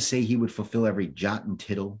Jesus say he would fulfill every jot and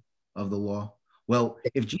tittle of the law? Well,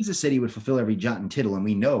 if Jesus said he would fulfill every jot and tittle, and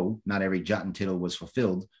we know not every jot and tittle was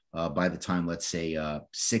fulfilled by the time, let's say,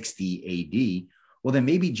 60 AD, well, then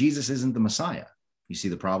maybe Jesus isn't the Messiah. You see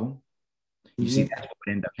the problem? You see that's what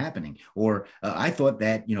would end up happening. Or I thought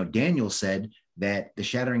that, Daniel said that the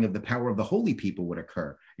shattering of the power of the holy people would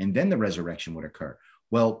occur, and then the resurrection would occur.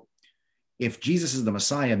 Well, if Jesus is the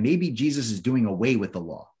Messiah, maybe Jesus is doing away with the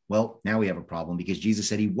law. Well, now we have a problem, because Jesus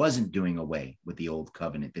said he wasn't doing away with the old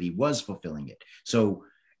covenant, that he was fulfilling it. So,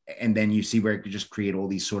 and then you see where it could just create all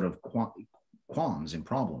these sort of qualms and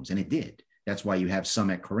problems, and it did. That's why you have some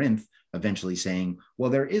at Corinth eventually saying, well,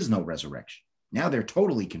 there is no resurrection. Now they're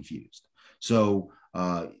totally confused. So,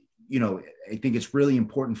 I think it's really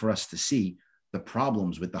important for us to see the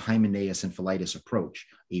problems with the Hymenaeus and Philetus approach,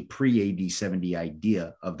 a pre-AD 70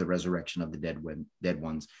 idea of the resurrection of the dead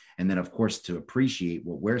ones. And then, of course, to appreciate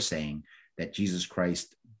what we're saying, that Jesus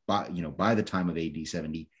Christ, by the time of AD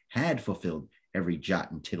 70, had fulfilled every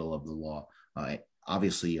jot and tittle of the law,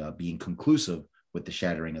 obviously being conclusive with the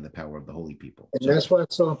shattering of the power of the holy people. And that's why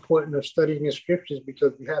it's so important of studying the scriptures,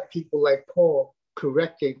 because we have people like Paul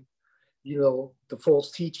correcting, the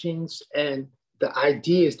false teachings and the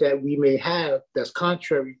ideas that we may have that's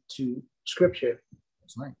contrary to scripture.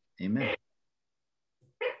 That's right. Amen.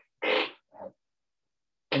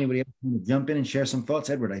 Anybody else want to jump in and share some thoughts?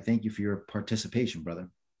 Edward, I thank you for your participation, brother.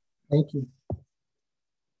 Thank you.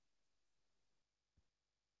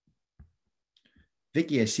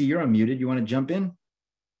 Vicky, I see you're unmuted. You want to jump in?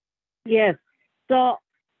 Yes. So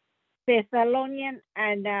Thessalonian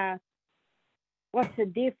and what's the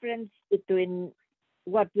difference between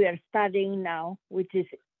what we are studying now, which is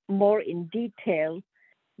more in detail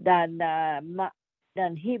than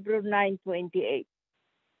Hebrew 9:28,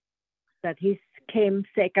 that he came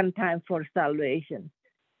second time for salvation?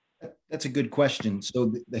 That's a good question.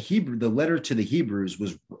 So the letter to the Hebrews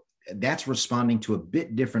that's responding to a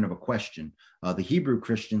bit different of a question. The Hebrew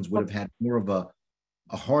Christians would have had more of a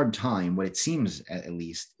hard time. What it seems, at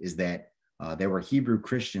least, is that there were Hebrew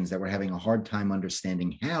Christians that were having a hard time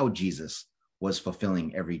understanding how Jesus was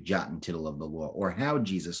fulfilling every jot and tittle of the law, or how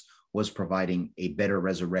Jesus was providing a better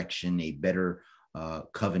resurrection, a better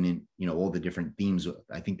covenant, all the different themes.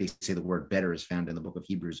 I think they say the word better is found in the book of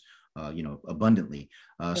Hebrews, abundantly.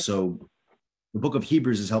 So the book of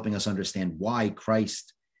Hebrews is helping us understand why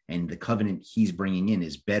Christ and the covenant he's bringing in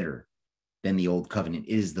is better than the old covenant,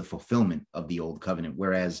 is the fulfillment of the old covenant.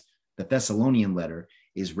 Whereas the Thessalonian letter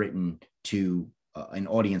is written to an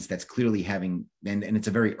audience that's clearly having, and it's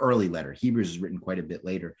a very early letter. Hebrews is written quite a bit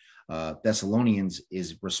later. Thessalonians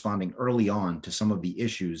is responding early on to some of the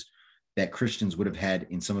issues that Christians would have had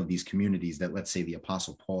in some of these communities that, let's say, the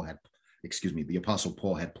Apostle Paul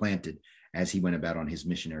had planted as he went about on his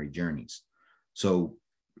missionary journeys. So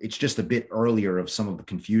it's just a bit earlier of some of the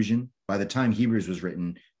confusion. By the time Hebrews was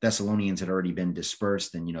written, Thessalonians had already been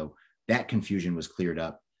dispersed, and that confusion was cleared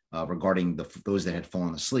up. regarding those that had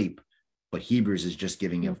fallen asleep, but Hebrews is just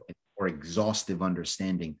giving a more exhaustive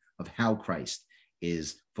understanding of how Christ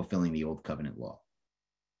is fulfilling the old covenant law.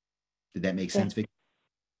 Did that make sense, Vicky?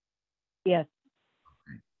 Yes.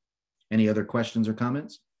 Okay. Any other questions or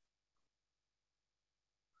comments?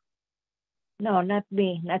 No, not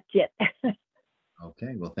me, not yet.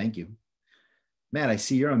 Okay, well, thank you. Matt, I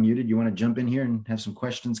see you're unmuted. You want to jump in here and have some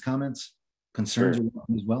questions, comments, concerns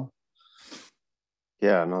as well?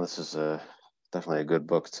 Yeah, no, this is definitely a good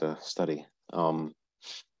book to study.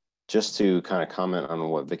 Just to kind of comment on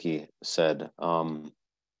what Vicky said,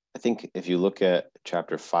 I think if you look at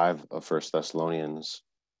chapter 5 of First Thessalonians,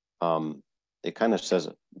 it kind of says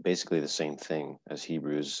basically the same thing as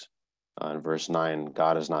Hebrews. In verse 9,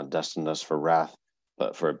 God has not destined us for wrath,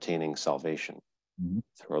 but for obtaining salvation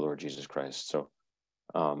through our Lord Jesus Christ. So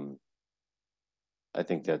I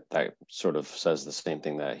think that sort of says the same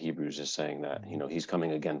thing that Hebrews is saying, that, you know, he's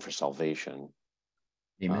coming again for salvation.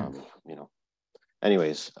 Amen. You know,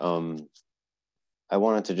 anyways, I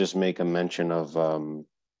wanted to just make a mention of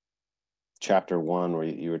chapter 1, where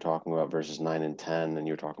you were talking about verses 9 and 10, and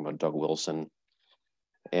you were talking about Doug Wilson.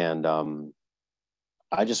 And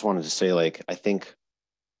I just wanted to say, like, I think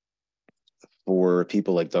for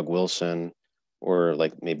people like Doug Wilson, or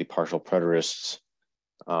like maybe partial preterists,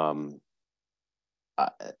 what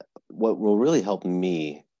will really help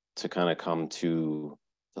me to kind of come to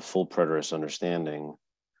the full preterist understanding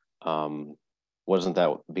wasn't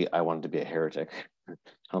that I wanted to be a heretic. I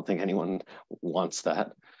don't think anyone wants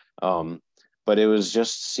that. But it was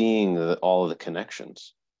just seeing all of the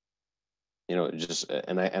connections, you know, just,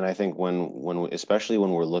 and I think when especially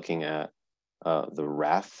when we're looking at the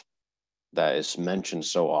wrath that is mentioned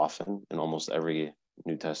so often in almost every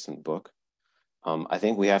New Testament book, I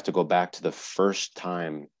think we have to go back to the first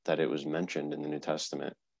time that it was mentioned in the New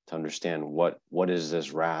Testament to understand what is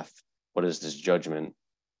this wrath, what is this judgment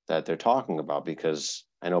that they're talking about. Because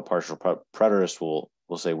I know partial preterists will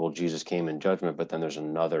say, well, Jesus came in judgment, but then there's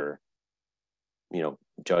another, you know,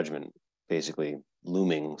 judgment basically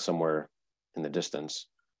looming somewhere in the distance.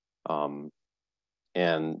 And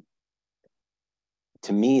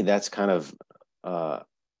to me, that's kind of,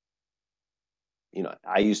 you know,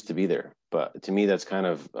 I used to be there, but to me, that's kind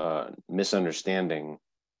of misunderstanding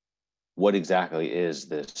what exactly is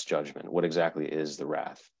this judgment, what exactly is the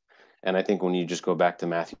wrath. And I think when you just go back to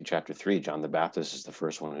Matthew chapter 3, John the Baptist is the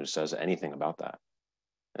first one who says anything about that.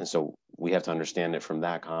 And so we have to understand it from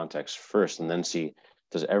that context first, and then see,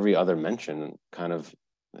 does every other mention kind of,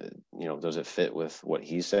 you know, does it fit with what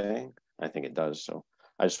he's saying? I think it does. So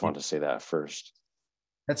I just wanted to say that first.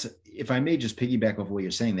 That's, if I may just piggyback off what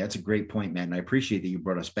you're saying, that's a great point, Matt. And I appreciate that you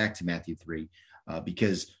brought us back to Matthew 3,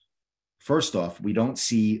 because first off, we don't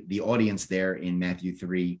see the audience there in Matthew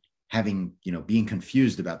 3 having, you know, being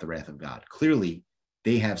confused about the wrath of God. Clearly,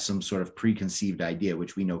 they have some sort of preconceived idea,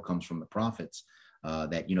 which we know comes from the prophets,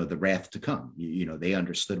 that, you know, the wrath to come, you know, they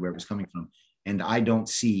understood where it was coming from. And I don't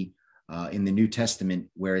see in the New Testament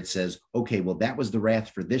where it says, okay, well, that was the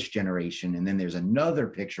wrath for this generation, and then there's another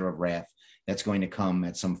picture of wrath that's going to come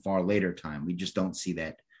at some far later time. We just don't see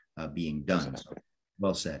that being done. Exactly. So,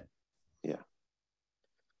 well said. Yeah.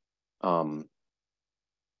 And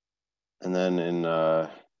then in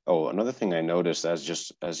another thing I noticed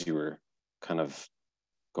as you were kind of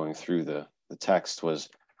going through the text was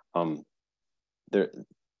the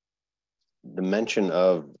mention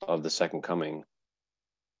of the second coming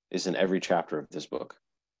is in every chapter of this book.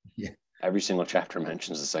 Yeah. Every single chapter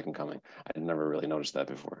mentions the second coming. I had never really noticed that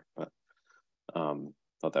before, but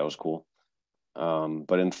thought that was cool.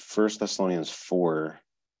 But in First Thessalonians 4,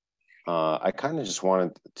 I kind of just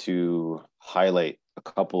wanted to highlight a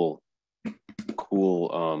couple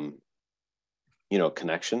cool, you know,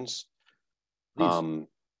 connections. And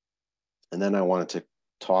then I wanted to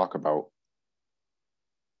talk about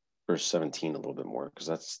verse 17 a little bit more,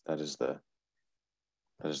 because that is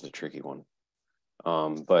the tricky one.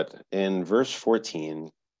 But in verse 14,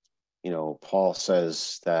 you know, Paul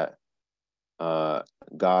says that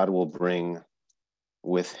God will bring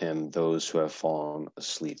with him those who have fallen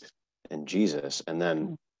asleep in Jesus. And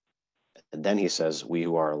then he says, we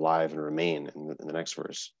who are alive and remain in the next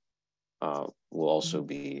verse will also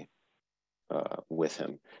be with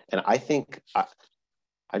him. And I think I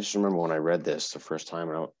just remember when I read this the first time,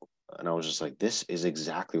 and I was just like, this is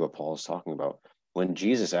exactly what Paul is talking about. When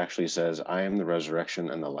Jesus actually says, I am the resurrection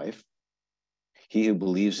and the life, he who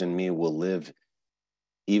believes in me will live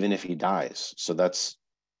even if he dies. So that's,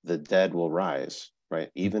 the dead will rise, right?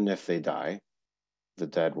 Even if they die, the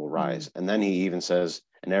dead will rise. And then he even says,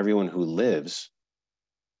 and everyone who lives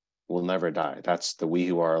will never die. That's the we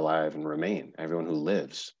who are alive and remain, everyone who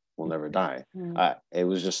lives. will never die. Mm. It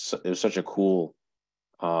was such a cool,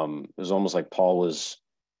 it was almost like Paul was,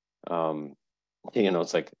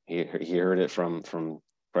 it's like he heard it from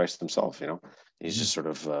Christ himself, he's just sort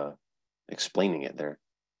of explaining it there.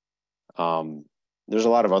 There's a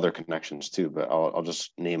lot of other connections too, but I'll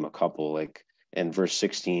just name a couple. Like in verse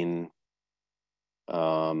 16,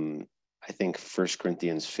 I think 1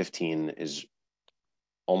 Corinthians 15 is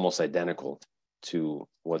almost identical to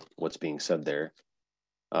what's being said there,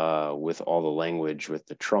 with all the language, with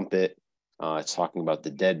the trumpet. It's talking about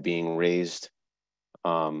the dead being raised,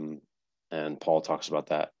 and Paul talks about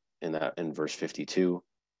that in verse 52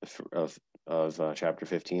 of chapter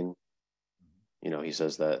 15. He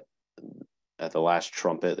says that at the last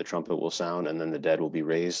trumpet, the trumpet will sound, and then the dead will be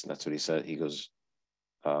raised. That's what he said. He goes,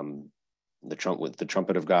 the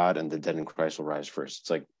trumpet of God, and the dead in Christ will rise first. It's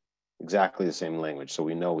like exactly the same language, so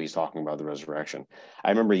we know he's talking about the resurrection.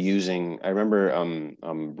 I remember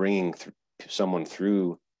bringing someone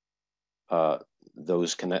through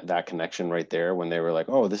that connection right there when they were like,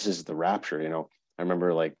 oh, this is the rapture. I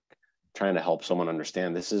remember like trying to help someone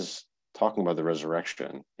understand this is talking about the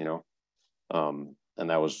resurrection. And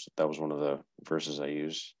that was one of the verses I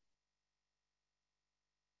used.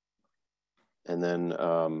 And then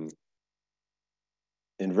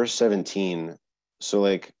in verse 17, so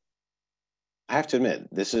like I have to admit,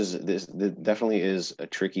 this definitely is a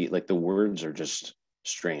tricky, like the words are just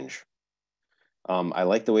strange. I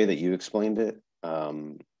like the way that you explained it,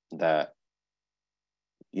 that,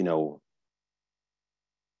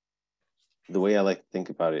 the way I like to think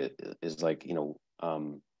about it is like,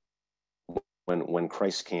 when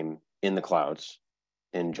Christ came in the clouds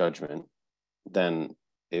in judgment, then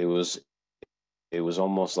it was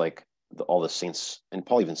almost like all the saints, and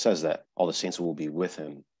Paul even says that all the saints will be with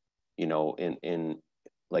him, in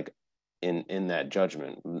that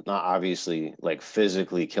judgment, not obviously like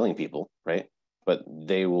physically killing people, right? But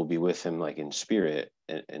they will be with him like in spirit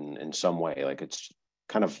in some way. Like it's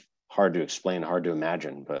kind of hard to explain, hard to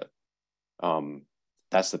imagine, but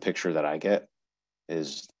that's the picture that I get,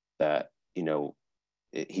 is that,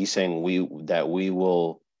 he's saying we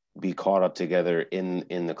will be caught up together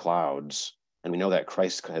in the clouds. And we know that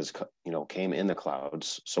Christ has, came in the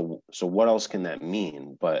clouds. So what else can that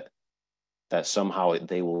mean? But that somehow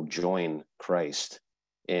they will join Christ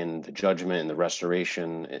in the judgment and the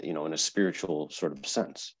restoration, in a spiritual sort of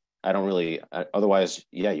sense. I don't really, otherwise,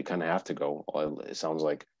 yeah, you kind of have to go. It sounds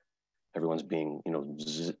like everyone's being,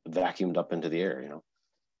 vacuumed up into the air,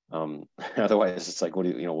 otherwise it's like,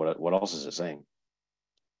 what else is it saying?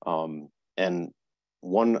 And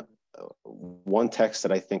one text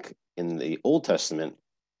that I think in the Old Testament,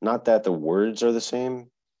 not that the words are the same,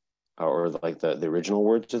 or like the original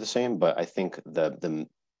words are the same, but I think the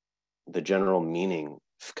general meaning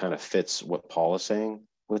kind of fits what Paul is saying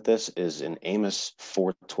with this, is in Amos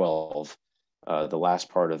 4:12. The last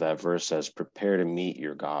part of that verse says, prepare to meet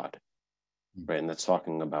your God, right? And that's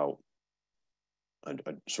talking about a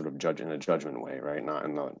sort of in a judgment way, right? Not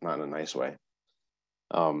in a nice way.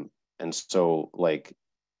 And so like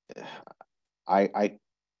I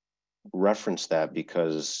reference that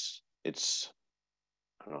because it's,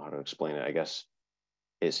 I don't know how to explain it. I guess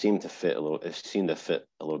it seemed to fit a little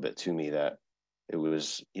bit to me, that it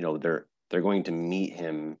was, they're going to meet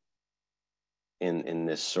him in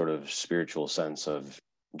this sort of spiritual sense of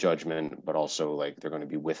judgment, but also like they're going to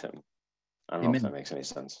be with him. I don't know if that makes any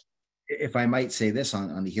sense. If I might say this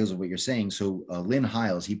on the heels of what you're saying. So Lynn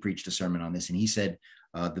Hiles, he preached a sermon on this, and he said,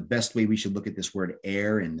 the best way we should look at this word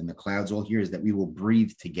air and then the clouds all here is that we will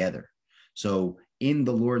breathe together. So in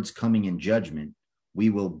the Lord's coming in judgment, we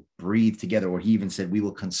will breathe together, or he even said we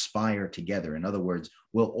will conspire together. In other words,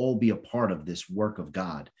 we'll all be a part of this work of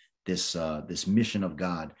God, this mission of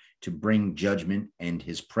God to bring judgment and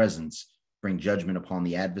his presence, bring judgment upon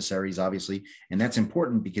the adversaries, obviously. And that's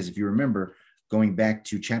important because if you remember, going back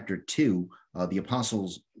to chapter 2, the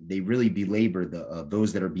apostles, they really belabor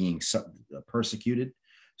those that are being persecuted.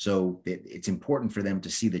 So it's important for them to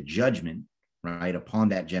see the judgment, right, upon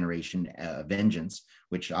that generation, vengeance,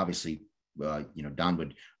 which obviously, Don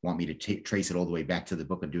would want me to trace it all the way back to the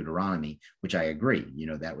book of Deuteronomy, which I agree.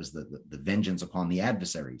 That was the vengeance upon the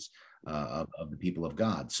adversaries of the people of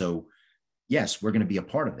God. So yes, we're going to be a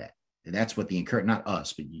part of that. And that's what not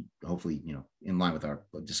us, but hopefully, in line with our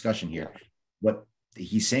discussion here, what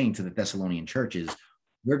he's saying to the Thessalonian church is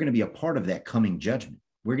we're going to be a part of that coming judgment.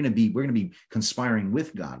 We're going to be conspiring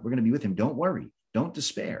with God. We're going to be with him. Don't worry. Don't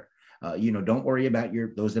despair. Don't worry about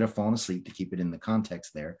those that have fallen asleep, to keep it in the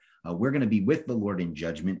context there. We're going to be with the Lord in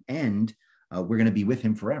judgment, and we're going to be with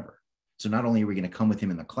him forever. So not only are we going to come with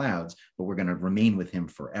him in the clouds, but we're going to remain with him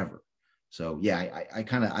forever. So yeah,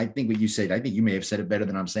 I think what you said, I think you may have said it better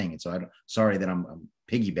than I'm saying it. So sorry that I'm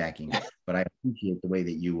piggybacking, but I appreciate the way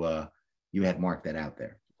that you had marked that out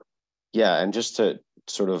there. Yeah, and just to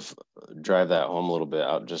sort of drive that home a little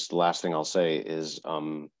bit, just the last thing I'll say is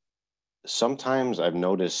sometimes I've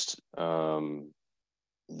noticed the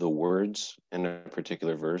words in a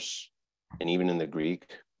particular verse, and even in the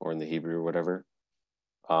Greek or in the Hebrew or whatever,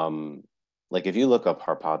 like if you look up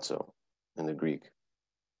harpazo in the Greek,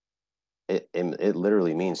 it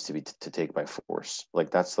literally means to take by force.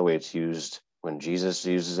 Like that's the way it's used when Jesus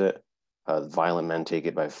uses it. Violent men take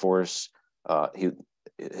it by force.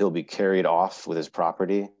 He'll be carried off with his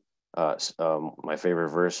property. My favorite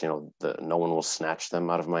verse, no one will snatch them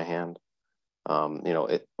out of my hand.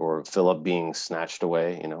 Or Philip being snatched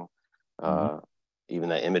away. Even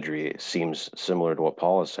that imagery seems similar to what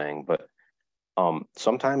Paul is saying. But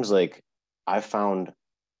sometimes, like I found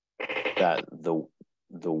that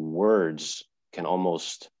the words can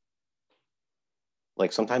almost,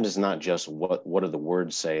 like, sometimes it's not just what do the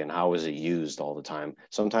words say and how is it used all the time.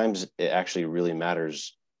 Sometimes it actually really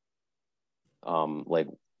matters, like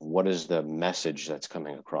what is the message that's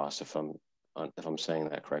coming across, if I'm saying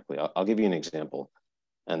that correctly. I'll give you an example,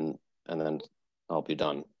 and then I'll be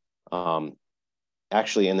done.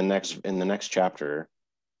 Actually, in the next chapter,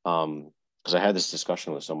 because I had this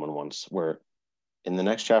discussion with someone once, where in the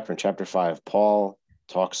next chapter, in chapter 5, Paul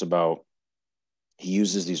talks about, he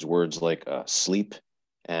uses these words like sleep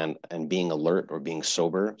and being alert or being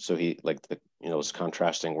sober. So he, like, those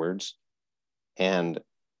contrasting words. And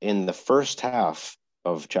in the first half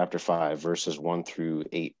of chapter 5, verses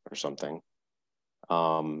 1-8 or something,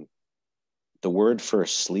 the word for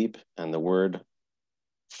sleep and the word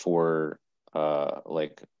for the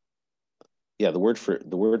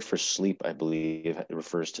word for sleep, I believe, it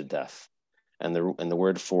refers to death, and the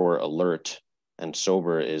word for alert and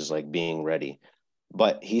sober is like being ready.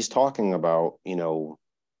 But he's talking about,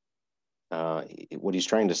 what he's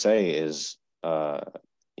trying to say is,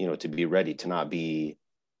 to be ready, to not be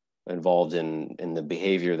involved in the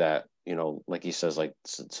behavior that, like he says, like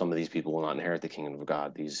some of these people will not inherit the kingdom of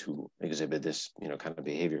God, these who exhibit this, kind of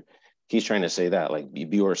behavior. He's trying to say that, like,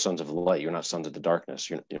 you are sons of the light, you're not sons of the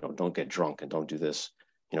darkness. Don't get drunk and don't do this,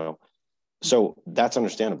 So that's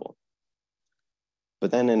understandable.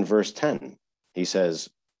 But then in verse 10, he says,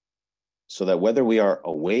 so that whether we are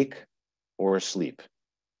awake or asleep,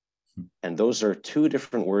 and those are two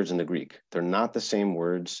different words in the Greek. They're not the same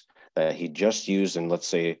words that he just used in, let's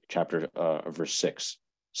say, verse 6,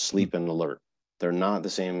 sleep and alert. They're not the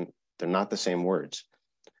same. They're not the same words.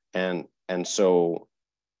 And so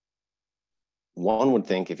one would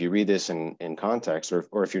think, if you read this in context,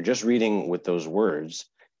 or if you're just reading with those words,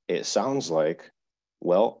 it sounds like,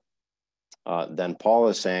 well, then Paul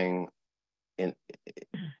is saying, if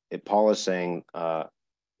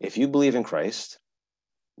you believe in Christ,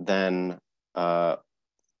 then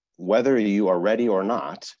whether you are ready or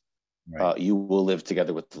not, right, you will live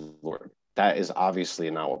together with the Lord. That is obviously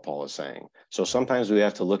not what Paul is saying. So sometimes we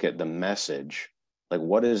have to look at the message, like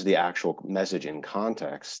what is the actual message in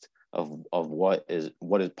context of what is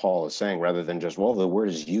Paul is saying, rather than just, well, the word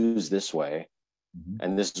is used this way,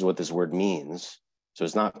 and this is what this word means. So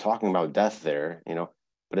it's not talking about death there,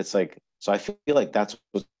 but it's like, so I feel like that's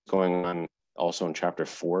what's going on also in chapter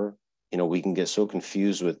 4. We can get so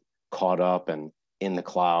confused with caught up and in the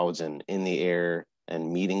clouds and in the air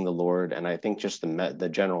and meeting the Lord. And I think just the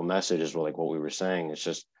general message is, like what we were saying. It's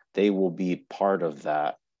just, they will be part of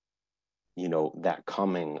that, that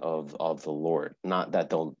coming of the Lord, not that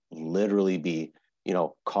they'll literally be,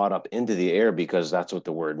 caught up into the air because that's what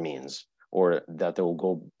the word means, or that they'll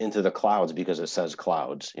go into the clouds because it says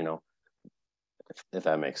clouds, if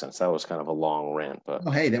that makes sense. That was kind of a long rant, but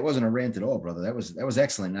hey, that wasn't a rant at all, brother. That was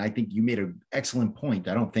excellent. And I think you made an excellent point.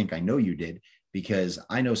 I know you did, because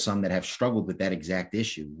I know some that have struggled with that exact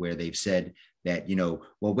issue, where they've said that,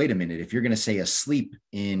 well, wait a minute, if you're going to say asleep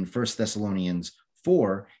in 1 Thessalonians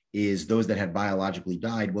 4 is those that had biologically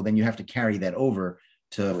died, well, then you have to carry that over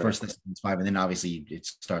to 1 Thessalonians 5, and then obviously it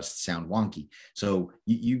starts to sound wonky. So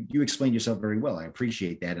you explained yourself very well. I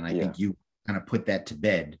appreciate that, and I think you kind of put that to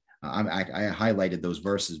bed. I highlighted those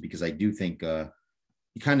verses because I do think you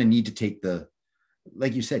kind of need to take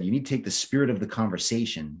like you said, you need to take the spirit of the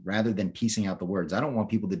conversation rather than piecing out the words. I don't want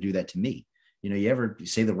people to do that to me. You ever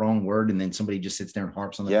say the wrong word and then somebody just sits there and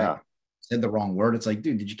harps on the fact said the wrong word? It's like,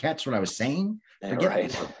 dude, did you catch what I was saying? Forget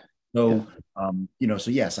right. So,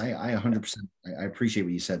 so yes, I 100%, I appreciate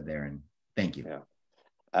what you said there, and thank you. Yeah.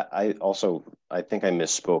 I think I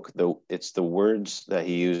misspoke, though. It's the words that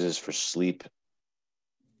he uses for sleep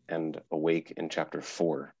and awake in chapter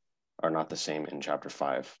 4 are not the same in chapter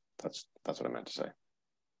 5. That's what I meant to say.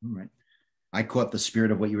 All right. I caught the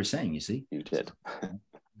spirit of what you were saying, you see? You did.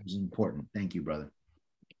 It was important. Thank you, brother.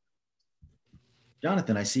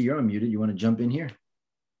 Jonathan, I see you're unmuted. You want to jump in here?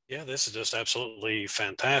 Yeah, this is just absolutely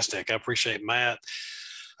fantastic. I appreciate Matt.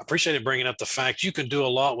 I appreciate it bringing up the fact you can do a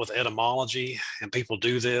lot with etymology, and people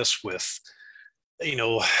do this with,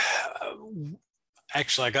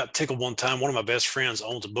 actually, I got tickled one time. One of my best friends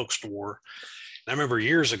owns a bookstore. And I remember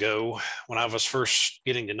years ago when I was first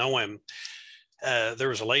getting to know him, there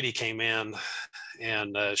was a lady came in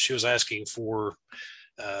and she was asking for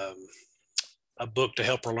a book to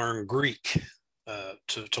help her learn Greek,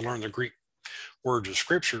 to learn the Greek words of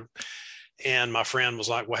scripture. And my friend was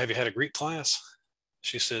like, well, have you had a Greek class?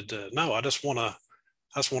 She said, no, I just want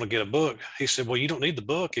to get a book. He said, well, you don't need the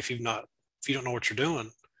book if you don't know what you're doing.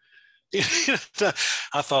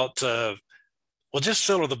 I thought, well, just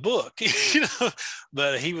sell her the book,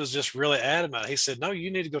 but he was just really adamant. He said, no,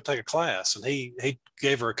 you need to go take a class. And he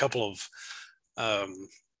gave her a couple of,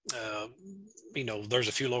 there's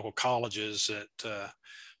a few local colleges that,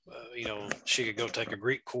 she could go take a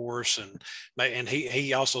Greek course, and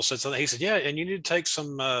he also said something. He said, yeah, and you need to take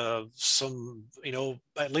some, at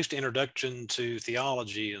least introduction to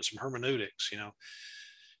theology and some hermeneutics.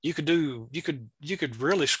 You could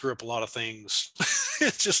really screw up a lot of things.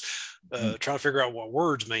 It's just trying to figure out what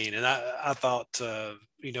words mean. And I thought,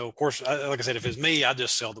 of course, like I said, if it's me, I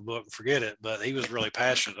just sell the book and forget it. But he was really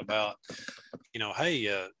passionate about,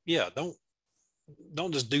 hey, yeah,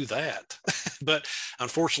 don't just do that. But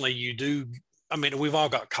unfortunately you do. I mean, we've all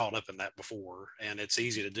got caught up in that before, and it's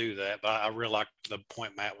easy to do that. But I really like the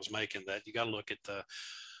point Matt was making, that you got to look at the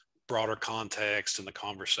broader context and the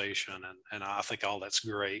conversation. And I think all that's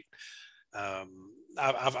great.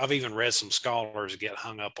 I've even read some scholars get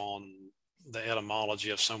hung up on the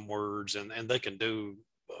etymology of some words, and they can do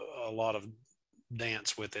a lot of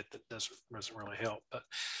dance with it that doesn't really help. But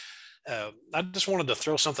I just wanted to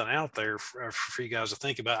throw something out there for you guys to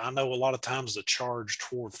think about. I know a lot of times the charge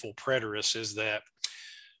toward full preterists is that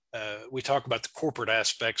we talk about the corporate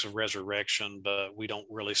aspects of resurrection, but we don't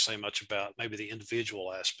really say much about maybe the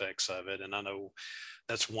individual aspects of it. And I know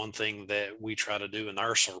that's one thing that we try to do in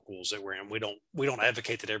our circles that we're in. We don't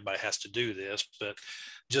advocate that everybody has to do this, but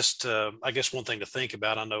just I guess one thing to think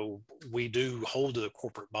about. I know we do hold to the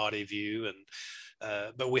corporate body view, and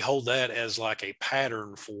but we hold that as like a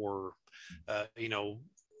pattern for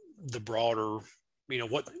the broader,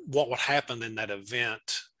 what would happen in that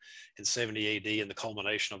event in 70 AD and the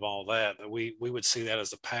culmination of all that. But we would see that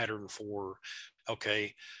as a pattern for,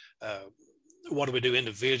 okay, what do we do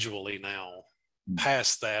individually now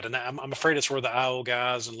past that? And I'm afraid it's where the IO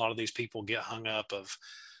guys and a lot of these people get hung up of,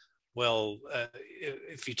 well,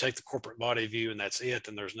 if you take the corporate body view and that's it,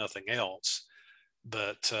 then there's nothing else.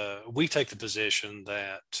 But we take the position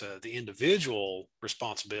that the individual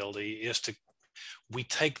responsibility is we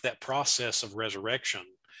take that process of resurrection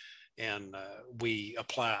and we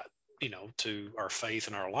apply it, to our faith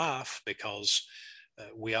and our life, because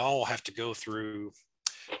we all have to go through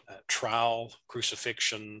trial,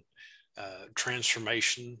 crucifixion,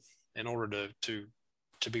 transformation in order to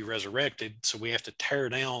be resurrected. So we have to tear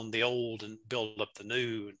down the old and build up the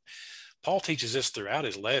new. And Paul teaches this throughout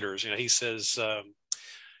his letters. He says,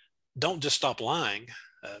 don't just stop lying,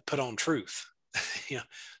 put on truth.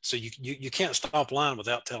 So you can't stop lying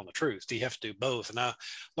without telling the truth. You have to do both. And I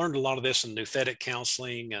learned a lot of this in nouthetic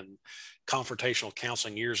counseling and confrontational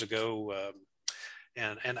counseling years ago.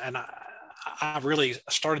 And I really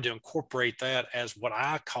started to incorporate that as what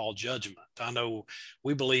I call judgment. I know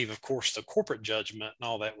we believe, of course, the corporate judgment and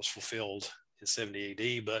all that was fulfilled in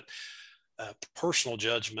 70 AD, but personal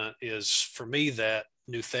judgment is, for me, that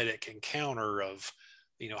nouthetic encounter of,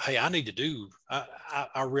 hey, I need to do,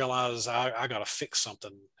 I realize I got to fix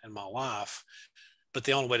something in my life. But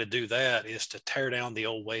the only way to do that is to tear down the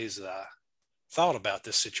old ways that I thought about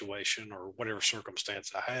this situation or whatever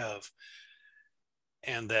circumstance I have.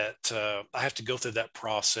 And that I have to go through that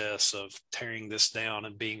process of tearing this down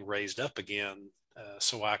and being raised up again,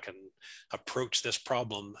 so I can approach this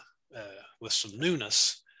problem with some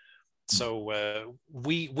newness. So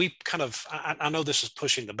we kind of, I know this is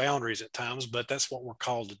pushing the boundaries at times, but that's what we're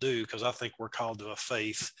called to do, because I think we're called to a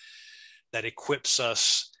faith that equips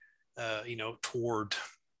us, toward,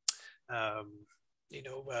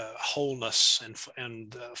 wholeness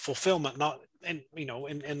and fulfillment, not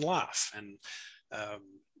in life. And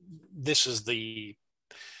this is the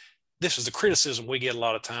criticism we get a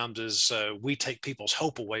lot of times is we take people's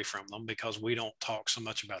hope away from them because we don't talk so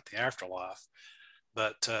much about the afterlife.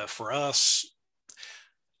 But for us,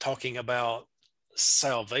 talking about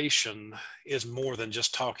salvation is more than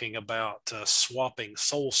just talking about swapping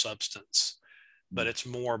soul substance, but it's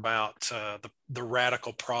more about the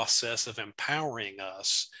radical process of empowering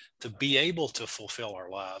us to be able to fulfill our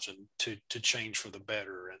lives and to change for the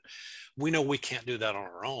better. And we know we can't do that on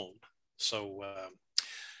our own. So,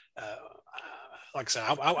 like I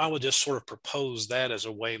said, I would just sort of propose that as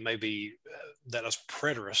a way maybe that us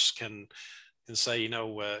preterists can say, you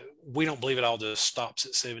know, we don't believe it all just stops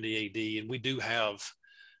at 70 AD. And we do have,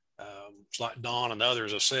 like Don and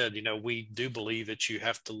others have said, you know, we do believe that you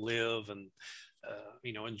have to live and,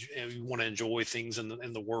 you know, and you want to enjoy things in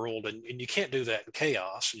the world. And you can't do that in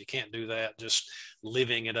chaos. And you can't do that just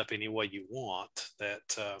living it up any way you want. That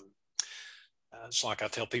it's like I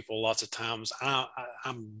tell people lots of times,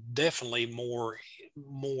 I'm definitely more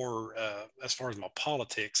as far as my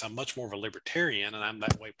politics, I'm much more of a libertarian, and I'm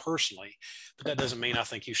that way personally. But that doesn't mean I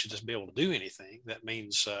think you should just be able to do anything. That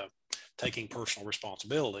means taking personal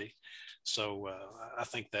responsibility. So I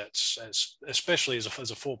think that's especially as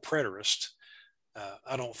a full preterist.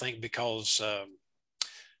 I don't think because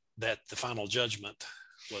that the final judgment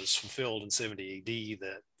was fulfilled in 70 AD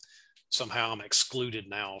that somehow I'm excluded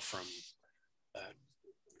now from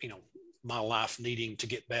you know, my life needing to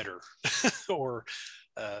get better or,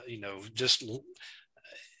 you know, just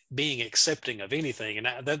being accepting of anything. And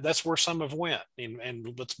that's where some have went.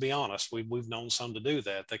 And let's be honest, we've known some to do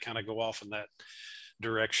that. They kind of go off in that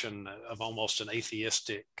direction of almost an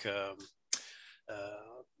atheistic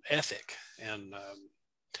ethic. And,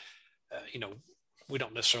 you know, we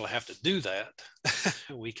don't necessarily have to do that.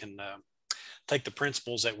 We can take the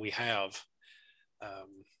principles that we have.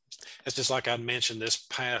 It's just like I mentioned this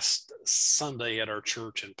past Sunday at our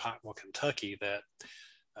church in Pikeville, Kentucky, that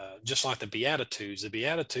just like the Beatitudes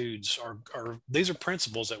are these are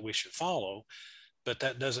principles that we should follow, but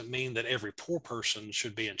that doesn't mean that every poor person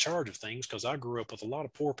should be in charge of things, because I grew up with a lot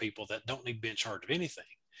of poor people that don't need to be in charge of anything,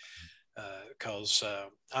 because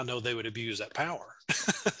I know they would abuse that power.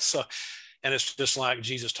 So, and it's just like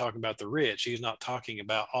Jesus talking about the rich. He's not talking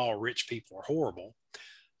about all rich people are horrible.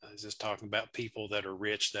 He's just talking about people that are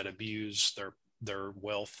rich that abuse their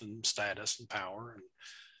wealth and status and power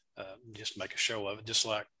and just make a show of it. Just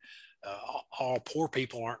like all poor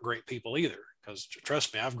people aren't great people either, because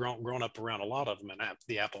trust me, I've grown up around a lot of them in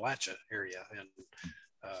the Appalachia area, and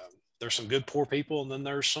there's some good poor people, and then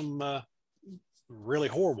there's some really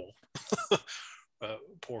horrible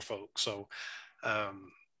poor folks. So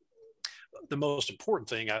the most important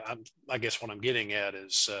thing, I guess what I'm getting at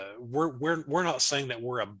is we're not saying that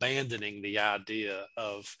we're abandoning the idea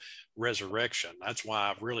of resurrection. That's why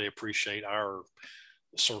I really appreciate our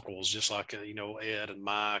circles, just like you know, Ed and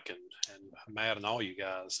Mike and Matt and all you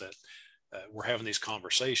guys, that we're having these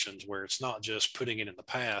conversations where it's not just putting it in the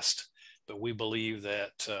past, but we believe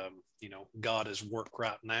that you know, God is work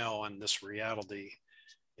right now in this reality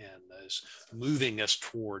and is moving us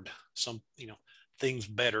toward some, you know, things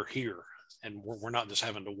better here. And we're not just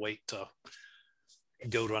having to wait to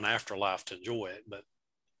go to an afterlife to enjoy it. But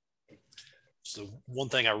it's the one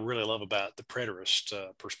thing I really love about the preterist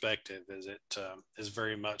perspective is it is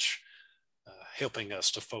very much helping us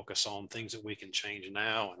to focus on things that we can change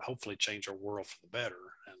now and hopefully change our world for the better.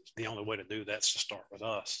 And the only way to do that is to start with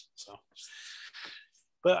us. So,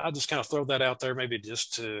 but I just kind of throw that out there, maybe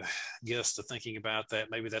just to get us to thinking about that.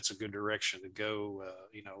 Maybe that's a good direction to go,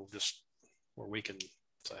 you know, just where we can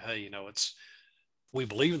say, hey, you know, we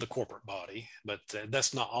believe in the corporate body, but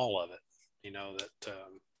that's not all of it. You know, that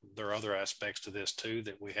there are other aspects to this too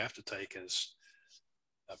that we have to take as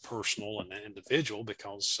personal and individual,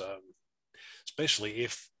 because especially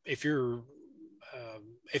if you're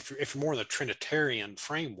more in the Trinitarian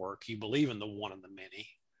framework, you believe in the one and the many.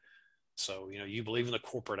 So, you know, you believe in the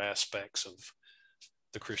corporate aspects of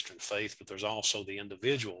the Christian faith, but there's also the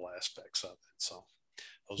individual aspects of it. So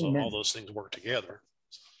all those things work together.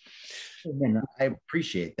 Amen. I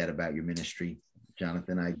appreciate that about your ministry,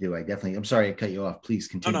 Jonathan. I do. I definitely. I'm sorry I cut you off. Please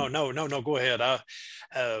continue. No. Go ahead.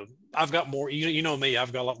 I've got more. You know me.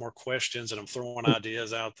 I've got a lot more questions, and I'm throwing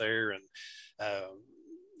ideas out there. And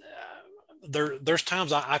there's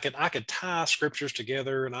times I could tie scriptures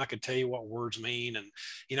together, and I could tell you what words mean. And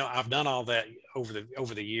you know, I've done all that over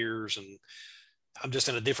the years, and I'm just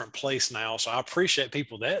in a different place now. So I appreciate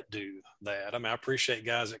people that do that. I mean, I appreciate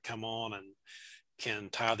guys that come on and can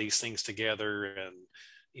tie these things together and,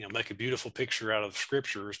 you know, make a beautiful picture out of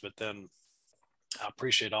scriptures. But then I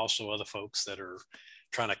appreciate also other folks that are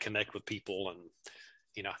trying to connect with people and,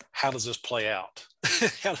 you know, how does this play out?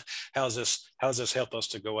 how does this help us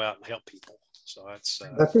to go out and help people? So that's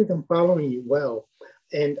I think I'm following you well.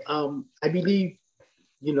 And I believe,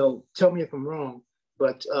 you know, tell me if I'm wrong,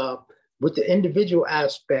 but with the individual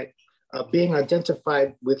aspect of being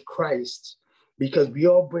identified with Christ, because we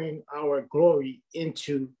all bring our glory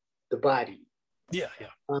into the body. Yeah.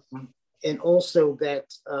 And also that,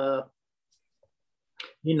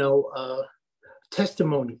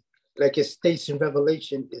 testimony, like it states in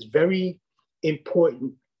Revelation, is very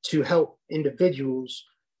important to help individuals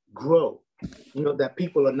grow, that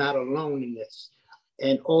people are not alone in this.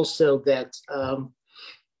 And also that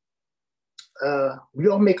we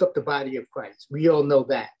all make up the body of Christ. We all know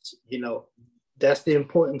that, that's the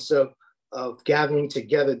importance of gathering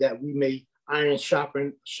together, that we may iron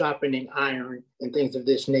sharpening iron and things of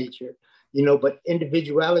this nature, but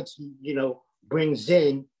individuality, brings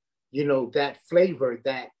in, that flavor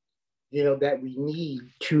that, that we need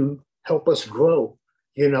to help us grow.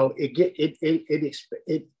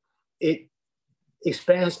 It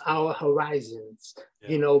expands our horizons,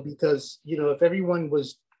 because, if everyone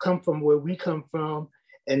was come from where we come from,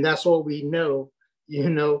 and that's all we know, we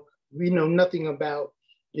know nothing about,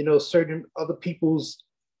 certain other people's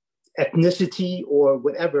ethnicity or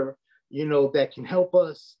whatever, that can help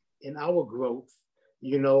us in our growth,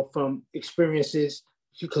 from experiences,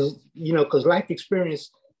 because life experience,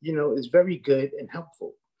 is very good and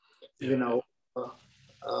helpful.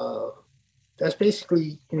 That's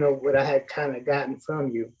basically, what I had kind of gotten from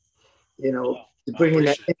you, bringing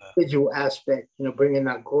that individual aspect, bringing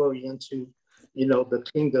that glory into, the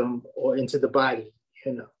kingdom or into the body,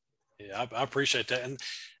 Yeah, I appreciate that. And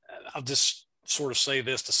I'll just sort of say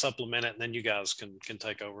this to supplement it, and then you guys can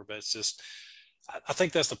take over. But it's just, I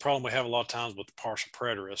think that's the problem we have a lot of times with the partial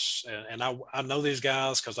preterists. And I know these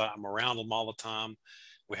guys because I'm around them all the time.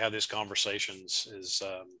 We have these conversations.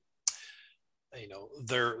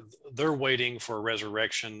 They're waiting for a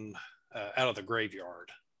resurrection out of the graveyard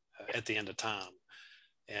at the end of time.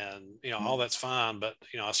 And, all that's fine. But,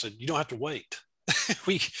 I said, you don't have to wait.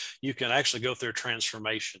 You can actually go through a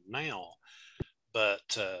transformation now.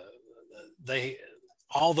 But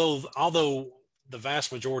although the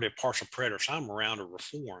vast majority of partial preterists I'm around are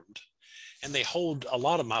Reformed, and they hold a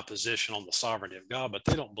lot of my position on the sovereignty of God, but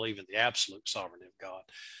they don't believe in the absolute sovereignty of God.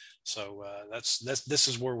 So this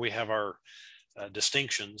is where we have our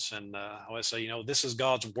distinctions. And I always say, this is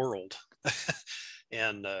God's world,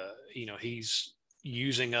 and He's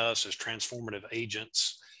using us as transformative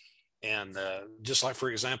agents. And just like, for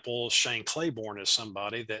example, Shane Claiborne is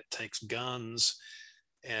somebody that takes guns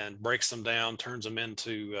and breaks them down, turns them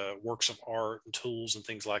into works of art and tools and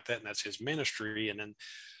things like that. And that's his ministry. And then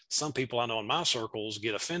some people I know in my circles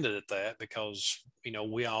get offended at that because,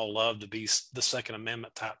 we all love to be the Second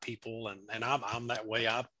Amendment type people. And I'm that way.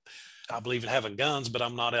 I believe in having guns, but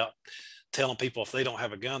I'm not out telling people if they don't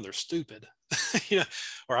have a gun, they're stupid.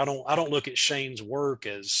 Or I don't look at Shane's work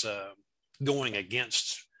as going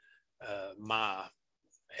against my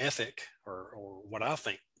ethic or what I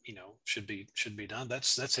think should be done.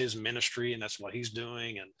 That's his ministry, and that's what he's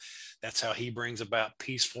doing, and that's how he brings about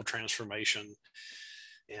peaceful transformation.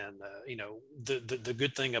 And the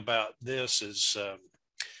good thing about this is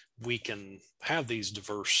we can have these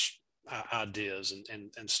diverse ideas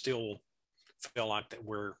and still feel like that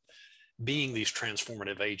we're being these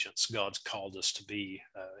transformative agents God's called us to be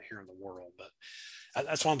here in the world. But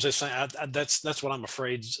that's what I'm just saying. That's what I'm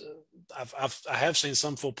afraid. I have seen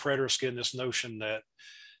some full preterists get in this notion that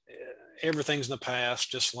everything's in the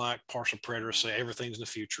past, just like partial preterists say everything's in the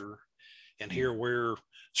future. And here we're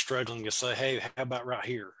struggling to say, hey, how about right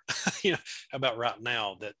here? How about right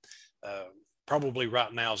now? That probably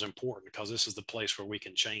right now is important because this is the place where we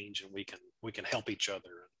can change and we can help each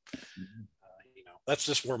other. That's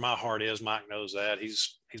just where my heart is. Mike knows that.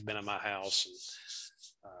 He's been in my house,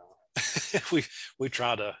 and we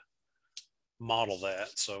try to model that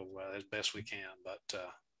so as best we can. But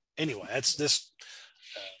anyway, that's this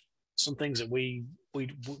some things that we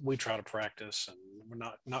try to practice, and we're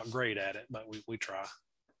not great at it, but we try.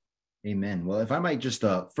 Amen. Well, if I might just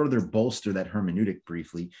further bolster that hermeneutic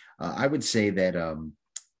briefly, I would say that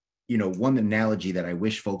one analogy that I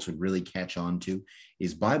wish folks would really catch on to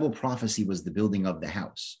is Bible prophecy was the building of the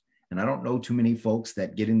house. And I don't know too many folks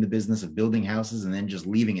that get in the business of building houses and then just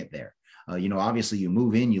leaving it there. Obviously you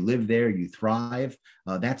move in, you live there, you thrive.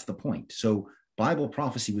 That's the point. So Bible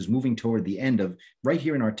prophecy was moving toward the end of, right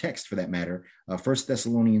here in our text for that matter, 1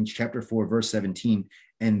 Thessalonians chapter 4, verse 17,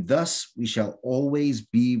 and thus we shall always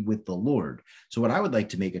be with the Lord. So what I would like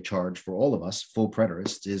to make a charge for all of us, full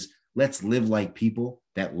preterists, is let's live like people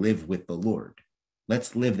that live with the Lord.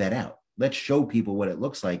 Let's live that out. Let's show people what it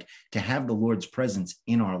looks like to have the Lord's presence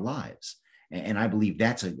in our lives. And I believe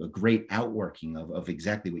that's a great outworking of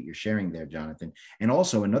exactly what you're sharing there, Jonathan. And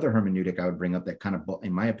also another hermeneutic I would bring up that kind of,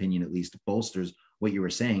 in my opinion at least, bolsters what you were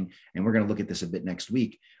saying, and we're going to look at this a bit next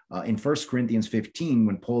week. In 1 Corinthians 15,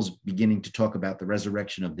 when Paul's beginning to talk about the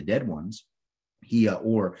resurrection of the dead ones, he,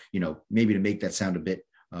 or, maybe to make that sound a bit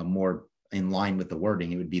more in line with the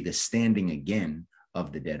wording, it would be the standing again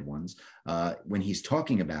of the dead ones. When he's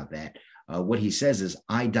talking about that, what he says is,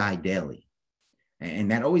 I die daily.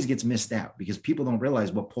 And that always gets missed out because people don't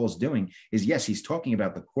realize what Paul's doing is, yes, he's talking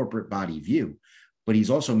about the corporate body view, but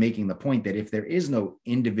he's also making the point that if there is no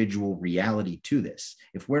individual reality to this,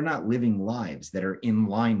 if we're not living lives that are in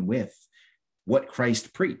line with what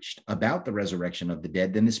Christ preached about the resurrection of the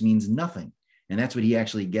dead, then this means nothing. And that's what he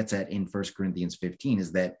actually gets at in 1 Corinthians 15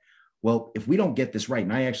 is that, well, if we don't get this right,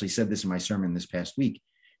 and I actually said this in my sermon this past week,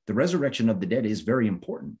 the resurrection of the dead is very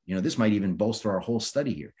important. This might even bolster our whole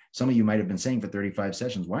study here. Some of you might have been saying for 35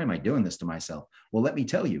 sessions, why am I doing this to myself? Well, let me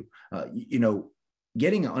tell you,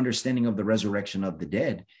 getting an understanding of the resurrection of the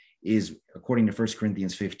dead is, according to 1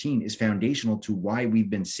 Corinthians 15, is foundational to why we've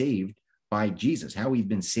been saved by Jesus, how we've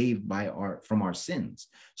been saved from our sins.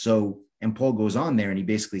 So, and Paul goes on there and he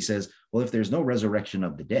basically says, well, if there's no resurrection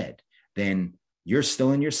of the dead, then you're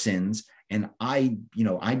still in your sins. And I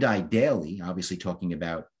die daily, obviously talking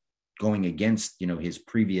about going against, his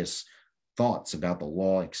previous thoughts about the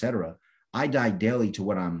law, etc. I die daily to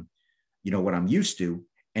what I'm used to.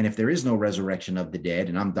 And if there is no resurrection of the dead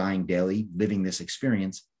and I'm dying daily, living this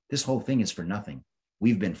experience, this whole thing is for nothing.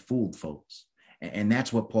 We've been fooled, folks. And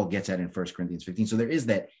that's what Paul gets at in 1 Corinthians 15. So there is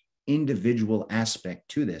that individual aspect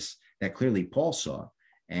to this that clearly Paul saw.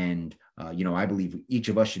 And, I believe each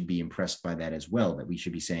of us should be impressed by that as well, that we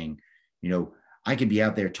should be saying, I could be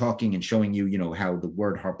out there talking and showing you, how the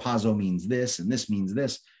word harpazo means this and this means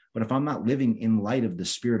this. But if I'm not living in light of the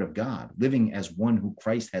Spirit of God, living as one who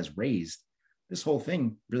Christ has raised, this whole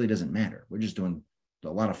thing really doesn't matter. We're just doing a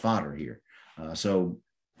lot of fodder here. So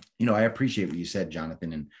I appreciate what you said,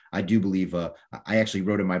 Jonathan. And I do believe, I actually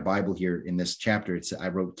wrote in my Bible here in this chapter, I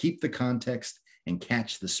wrote, keep the context and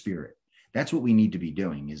catch the Spirit. That's what we need to be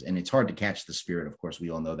doing and it's hard to catch the Spirit. Of course, we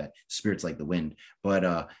all know that Spirit's like the wind, but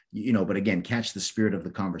again, catch the spirit of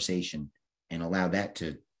the conversation and allow that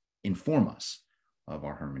to inform us of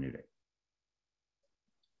our hermeneutic.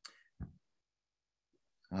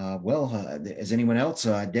 Is anyone else?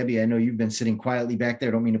 Debbie, I know you've been sitting quietly back there.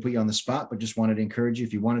 I don't mean to put you on the spot, but just wanted to encourage you.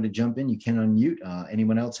 If you wanted to jump in, you can unmute.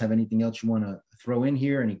 Anyone else have anything else you want to throw in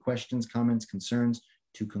here? Any questions, comments, concerns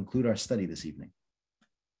to conclude our study this evening?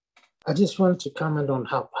 I just wanted to comment on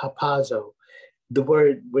hapazo, the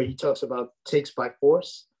word where he talks about takes by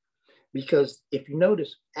force, because if you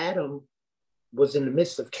notice, Adam was in the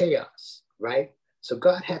midst of chaos, right? So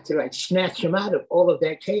God had to snatch him out of all of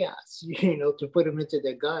that chaos, to put him into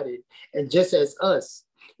the garden. And just as us,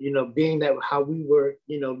 being that how we were,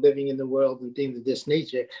 living in the world and things of this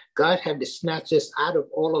nature, God had to snatch us out of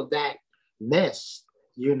all of that mess,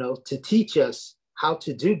 to teach us how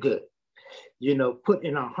to do good. Put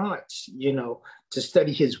in our hearts, to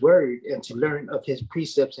study his word and to learn of his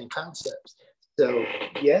precepts and concepts. So,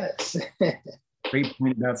 yes. Great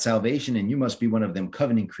point about salvation. And you must be one of them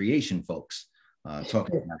covenant creation folks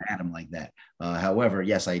talking about Adam like that. However,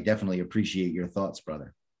 yes, I definitely appreciate your thoughts,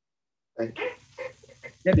 brother. Thank you.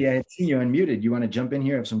 Debbie, I had seen you unmuted. You want to jump in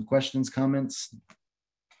here? Have some questions, comments?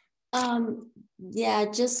 Yeah,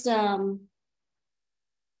 just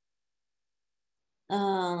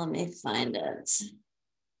let me find it.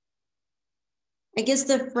 I guess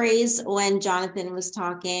the phrase when Jonathan was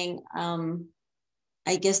talking,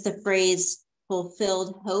 I guess the phrase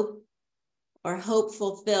fulfilled hope or hope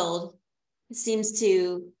fulfilled seems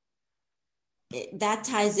to, that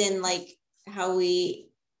ties in how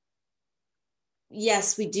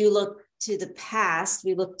yes, we do look to the past.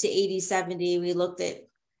 We look to 80, 70. We looked at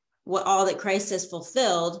what all that Christ has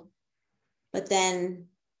fulfilled, but then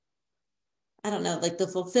I don't know, the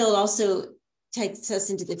fulfilled also takes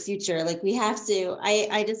us into the future. We have to,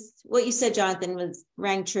 I just, what you said, Jonathan,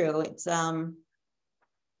 rang true. It's,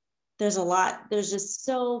 there's a lot, there's just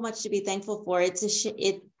so much to be thankful for.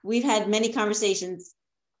 We've had many conversations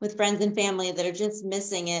with friends and family that are just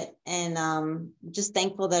missing it. And just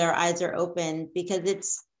thankful that our eyes are open, because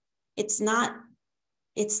it's not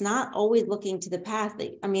always looking to the past.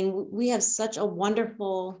 We have such a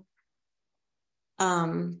wonderful,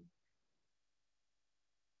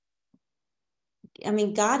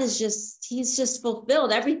 God is he's just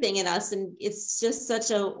fulfilled everything in us. And it's just it's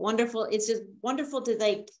just wonderful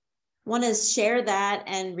to want to share that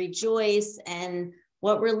and rejoice. And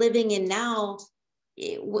what we're living in now,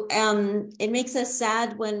 it makes us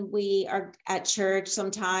sad when we are at church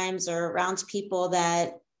sometimes or around people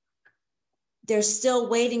that they're still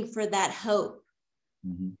waiting for that hope.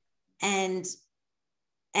 Mm-hmm. And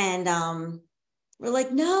we're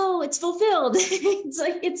like, no, it's fulfilled. It's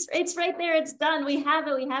like, it's right there. It's done. We have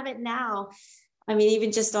it. We have it now. I mean,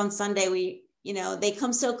 even just on Sunday, they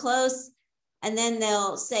come so close, and then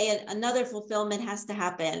they'll say another fulfillment has to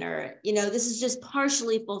happen, or, this is just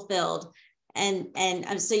partially fulfilled. And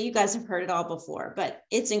so you guys have heard it all before, but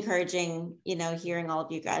it's encouraging, hearing all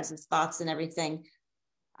of you guys' thoughts and everything.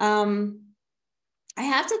 I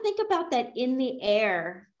have to think about that in the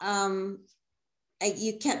air.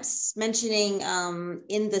 You kept mentioning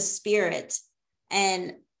in the spirit,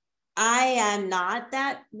 and I am not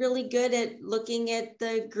that really good at looking at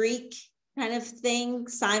the Greek kind of thing.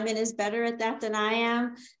 Simon is better at that than I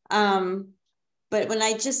am. But when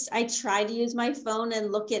I try to use my phone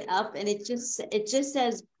and look it up, and it just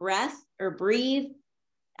says breath or breathe.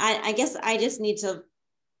 I guess I just need to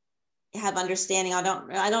have understanding. I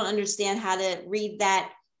don't understand how to read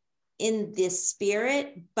that in the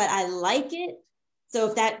spirit, but I like it. So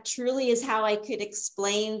if that truly is how I could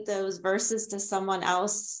explain those verses to someone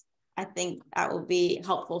else, I think that will be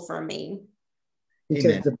helpful for me.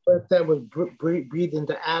 Because the breath that was breathed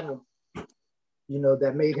into Adam,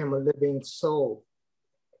 that made him a living soul.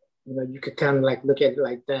 You could kind of like look at it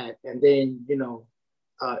like that. And then,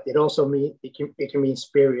 it also means, it can mean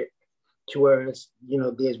spirit, to whereas,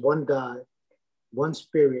 there's one God, one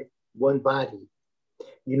spirit, one body,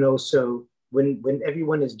 so when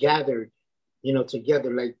everyone is gathered,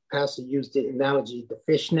 together, like Pastor used the analogy, the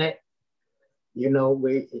fish net,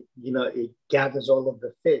 where it gathers all of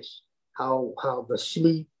the fish, how the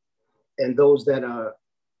sleep and those that are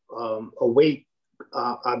awake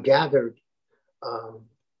are gathered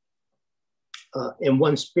in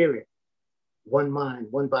one spirit, one mind,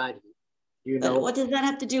 one body. But what does that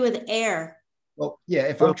have to do with air? Well, yeah,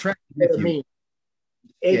 if I'm tracking with you,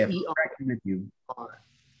 A-E-R. with you,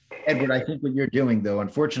 Edward, I think what you're doing, though,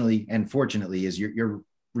 unfortunately and fortunately, is you're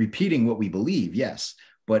repeating what we believe, yes.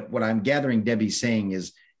 But what I'm gathering Debbie's saying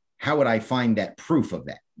is, how would I find that proof of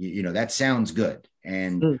that? That sounds good.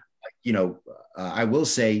 And, I will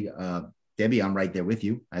say, Debbie, I'm right there with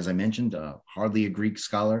you. As I mentioned, hardly a Greek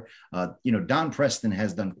scholar. Don Preston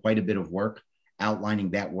has done quite a bit of work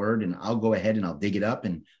outlining that word, and I'll go ahead and I'll dig it up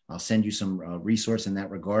and I'll send you some resource in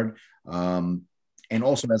that regard. And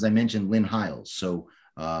also, as I mentioned, Lynn Hiles. So,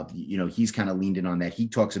 he's kind of leaned in on that. He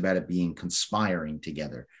talks about it being conspiring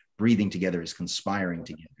together. Breathing together is conspiring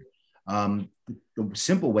together. The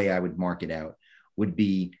simple way I would mark it out would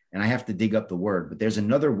be, and I have to dig up the word, but there's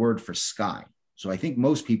another word for sky. So I think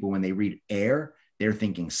most people, when they read air, they're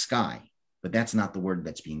thinking sky, but that's not the word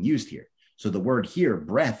that's being used here. So the word here,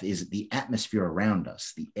 breath, is the atmosphere around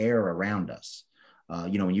us, the air around us.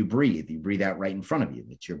 When you breathe out right in front of you.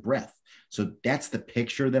 It's your breath. So that's the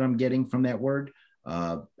picture that I'm getting from that word.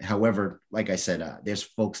 However, like I said, there's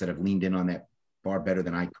folks that have leaned in on that far better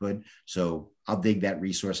than I could. So I'll dig that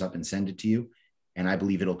resource up and send it to you. And I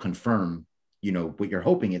believe it'll confirm, what you're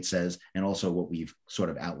hoping it says, and also what we've sort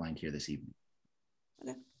of outlined here this evening.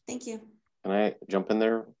 Okay. Thank you. Can I jump in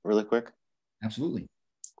there really quick? Absolutely.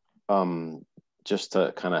 Just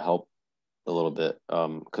to kind of help a little bit,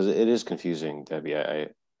 because it is confusing, Debbie. I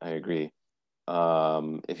agree.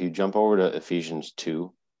 If you jump over to Ephesians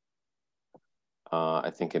 2,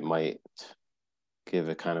 I think it might give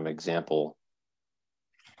a kind of example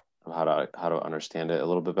of how to understand it a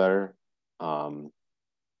little bit better.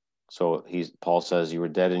 So Paul says, "You were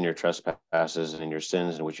dead in your trespasses and in your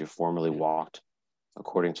sins, in which you formerly walked,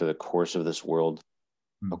 according to the course of this world,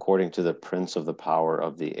 according to the prince of the power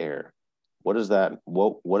of the air." What does that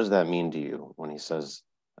mean to you when he says,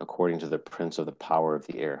 according to the prince of the power of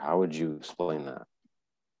the air? How would you explain that?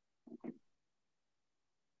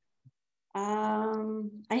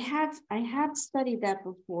 I have studied that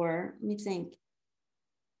before. Let me think.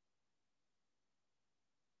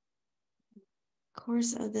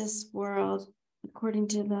 Course of this world, according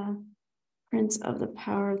to the prince of the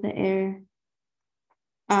power of the air.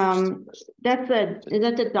 Is that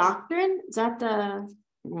the doctrine? Is that the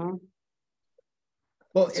no?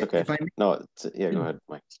 Well, it's okay. Go ahead,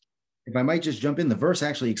 Mike. If I might just jump in, the verse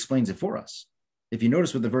actually explains it for us. If you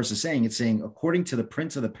notice what the verse is saying, it's saying, according to the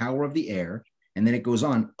prince of the power of the air, and then it goes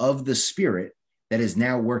on, of the spirit that is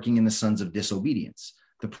now working in the sons of disobedience.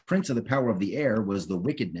 The prince of the power of the air was the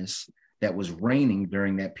wickedness that was reigning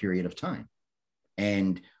during that period of time.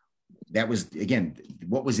 And that was, again,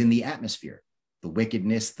 what was in the atmosphere, the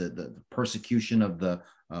wickedness, the persecution of the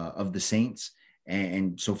saints.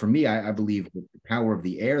 And so for me, I believe the power of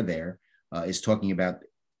the air there is talking about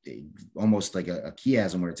almost like a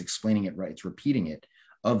chiasm where it's explaining it right. It's repeating it,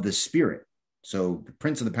 of the spirit. So the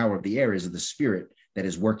prince of the power of the air is the spirit that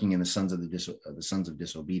is working in the sons of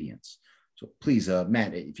disobedience. So please,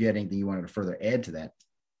 Matt, if you had anything you wanted to further add to that,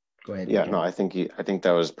 go ahead. Yeah, no, I think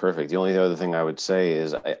that was perfect. The only other thing I would say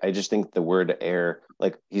is I just think the word air,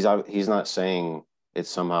 like he's not saying it's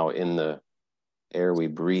somehow in the air we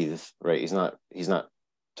breathe, right? He's not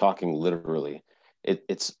talking literally.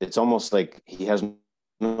 It's almost like he has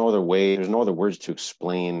no other way. There's no other words to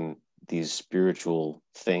explain these spiritual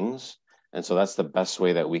things, and so that's the best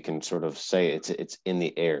way that we can sort of say it's in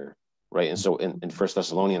the air, right? And so in First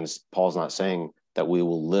Thessalonians, Paul's not saying that we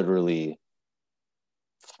will literally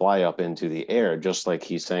fly up into the air, just like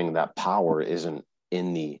he's saying that power isn't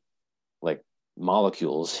in the like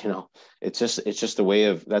molecules, it's just a way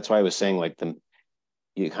of, that's why I was saying like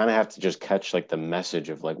you kind of have to just catch like the message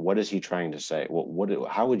of like, what is he trying to say?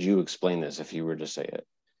 How would you explain this if you were to say it,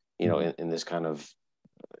 in this kind of,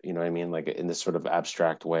 what I mean? Like in this sort of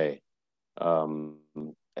abstract way.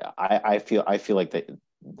 I feel like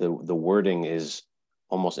the wording is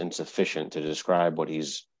almost insufficient to describe what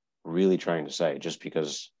he's really trying to say, just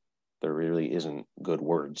because there really isn't good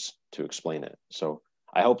words to explain it. So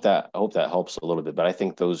I hope that helps a little bit, but I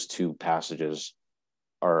think those two passages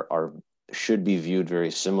should be viewed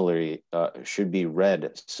very similarly, should be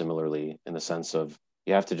read similarly, in the sense of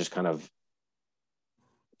you have to just kind of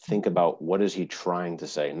think about what is he trying to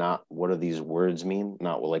say, not what do these words mean,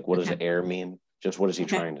 not like what does air mean, just what is he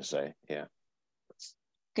trying to say. Yeah.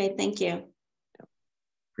 Okay, thank you.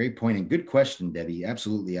 Great point and good question, Debbie.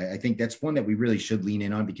 Absolutely. I think that's one that we really should lean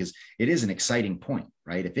in on, because it is an exciting point,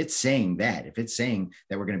 right? If it's saying that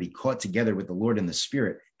we're going to be caught together with the Lord in the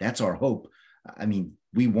Spirit, that's our hope. I mean,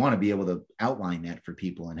 we want to be able to outline that for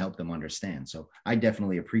people and help them understand. So I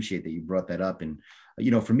definitely appreciate that you brought that up. And,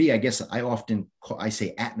 for me, I guess I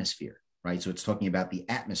say atmosphere, right? So it's talking about the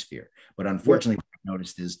atmosphere. But unfortunately, what I've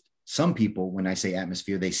noticed is some people, when I say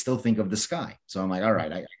atmosphere, they still think of the sky. So I'm like, all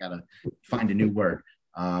right, I got to find a new word.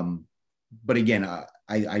 But again,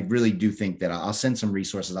 I really do think that I'll send some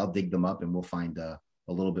resources. I'll dig them up and we'll find a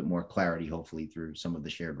little bit more clarity, hopefully, through some of the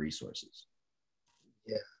shared resources.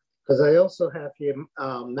 Yeah, because I also have here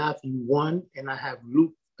Matthew 1, and I have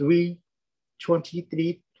Luke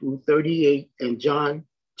 3:23 through 38, and John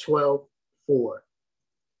 12:4.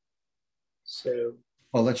 So,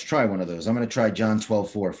 well, let's try one of those. I'm going to try John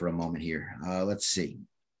 12:4 for a moment here. Let's see.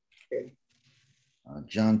 Okay.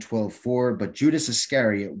 John 12:4, but Judas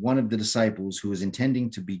Iscariot, one of the disciples who was intending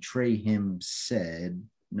to betray him, said,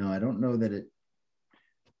 no, I don't know that it.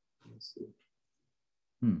 Let's see.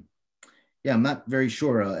 Yeah, I'm not very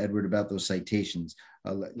sure, Edward, about those citations.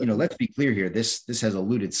 Let's be clear here. This has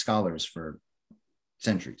eluded scholars for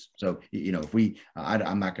centuries. So, if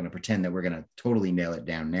I'm not going to pretend that we're going to totally nail it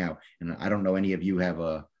down now. And I don't know any of you have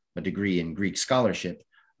a degree in Greek scholarship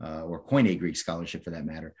or Koine Greek scholarship for that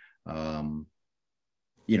matter.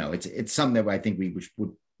 It's something that I think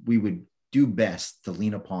we would do best to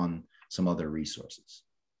lean upon some other resources.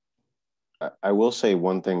 I will say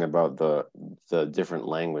one thing about the different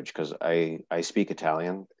language, because I speak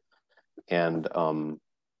Italian, and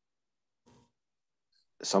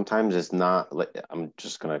sometimes it's not like, I'm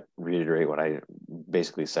just going to reiterate what I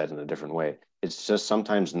basically said in a different way. It's just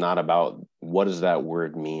sometimes not about what does that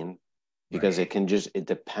word mean, because right. It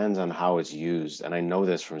depends on how it's used. And I know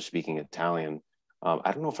this from speaking Italian.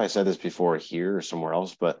 I don't know if I said this before here or somewhere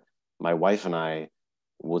else, but my wife and I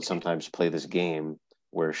would sometimes play this game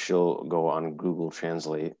where she'll go on Google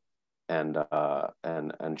Translate and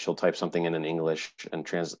she'll type something in English and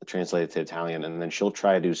translate it to Italian, and then she'll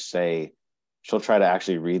try to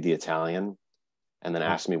actually read the Italian and then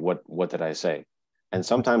ask me what did I say. And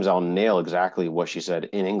sometimes I'll nail exactly what she said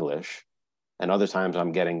in English, and other times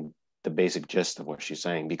I'm getting the basic gist of what she's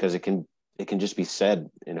saying, because it can just be said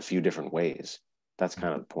in a few different ways. That's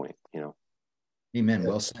kind of the point, Amen.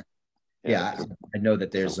 Well said. Yeah, I know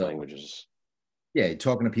that there's languages. Yeah,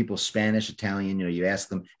 talking to people Spanish, Italian, you ask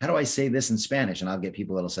them, how do I say this in Spanish? And I'll get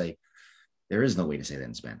people that'll say, there is no way to say that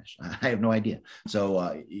in Spanish. I have no idea. So,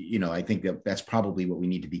 I think that's probably what we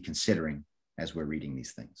need to be considering as we're reading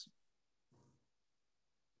these things.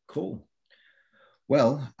 Cool.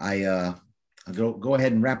 Well, I'll go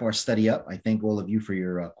ahead and wrap our study up. I thank all of you for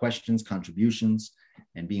your questions, contributions,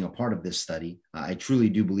 and being a part of this study. I truly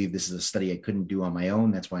do believe this is a study I couldn't do on my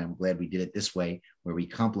own. That's why I'm glad we did it this way, where we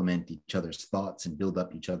complement each other's thoughts and build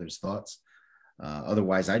up each other's thoughts.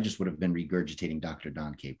 Otherwise, I just would have been regurgitating Dr.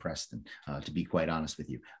 Don K. Preston, to be quite honest with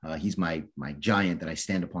you. He's my giant that I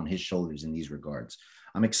stand upon his shoulders in these regards.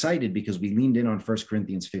 I'm excited because we leaned in on 1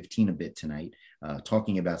 Corinthians 15 a bit tonight,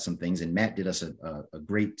 talking about some things. And Matt did us a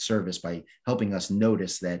great service by helping us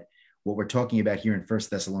notice that what we're talking about here in 1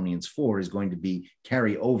 Thessalonians 4 is going to be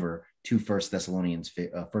carry over to 1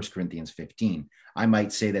 Corinthians 15. I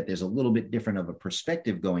might say that there's a little bit different of a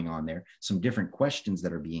perspective going on there, some different questions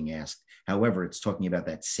that are being asked. However, it's talking about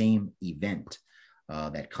that same event,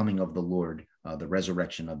 that coming of the Lord, the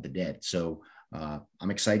resurrection of the dead. So I'm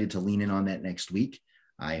excited to lean in on that next week.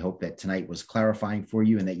 I hope that tonight was clarifying for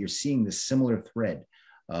you and that you're seeing this similar thread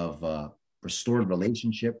of restored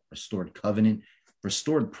relationship, restored covenant,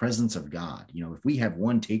 restored presence of God. You know, if we have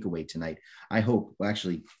one takeaway tonight, I hope, well,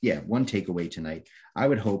 actually, yeah, one takeaway tonight, I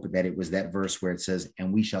would hope that it was that verse where it says,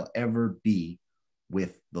 and we shall ever be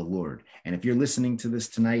with the Lord. And if you're listening to this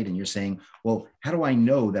tonight and you're saying, well, how do I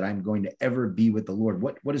know that I'm going to ever be with the Lord?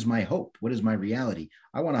 What is my hope? What is my reality?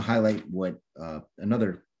 I want to highlight what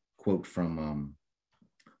another quote from,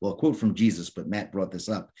 a quote from Jesus, but Matt brought this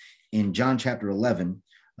up. In John chapter 11,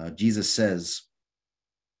 Jesus says,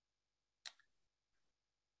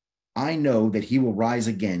 I know that he will rise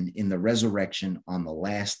again in the resurrection on the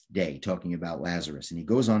last day, talking about Lazarus. And he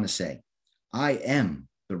goes on to say, I am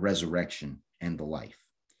the resurrection and the life.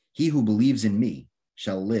 He who believes in me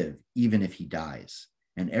shall live even if he dies.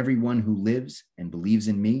 And everyone who lives and believes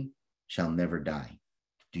in me shall never die.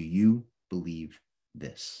 Do you believe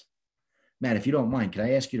this? Matt, if you don't mind, can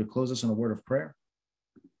I ask you to close us in a word of prayer?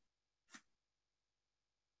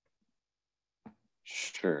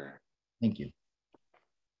 Sure. Thank you.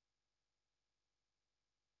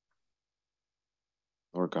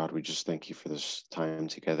 Lord God, we just thank you for this time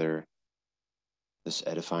together, this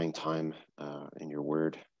edifying time in your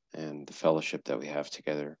word and the fellowship that we have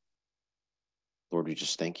together. Lord, we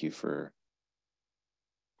just thank you for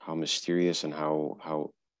how mysterious and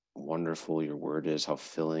how wonderful your word is, how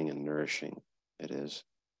filling and nourishing it is.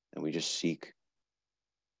 And we just seek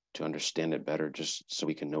to understand it better just so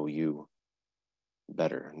we can know you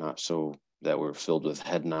better, not so that we're filled with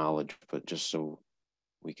head knowledge, but just so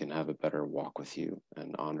we can have a better walk with you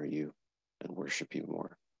and honor you and worship you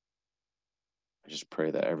more. I just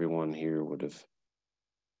pray that everyone here would have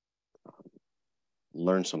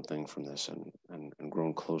learned something from this and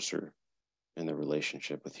grown closer in the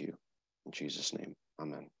relationship with you. In Jesus' name,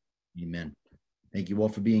 amen. Amen. Thank you all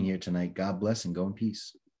for being here tonight. God bless and go in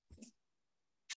peace.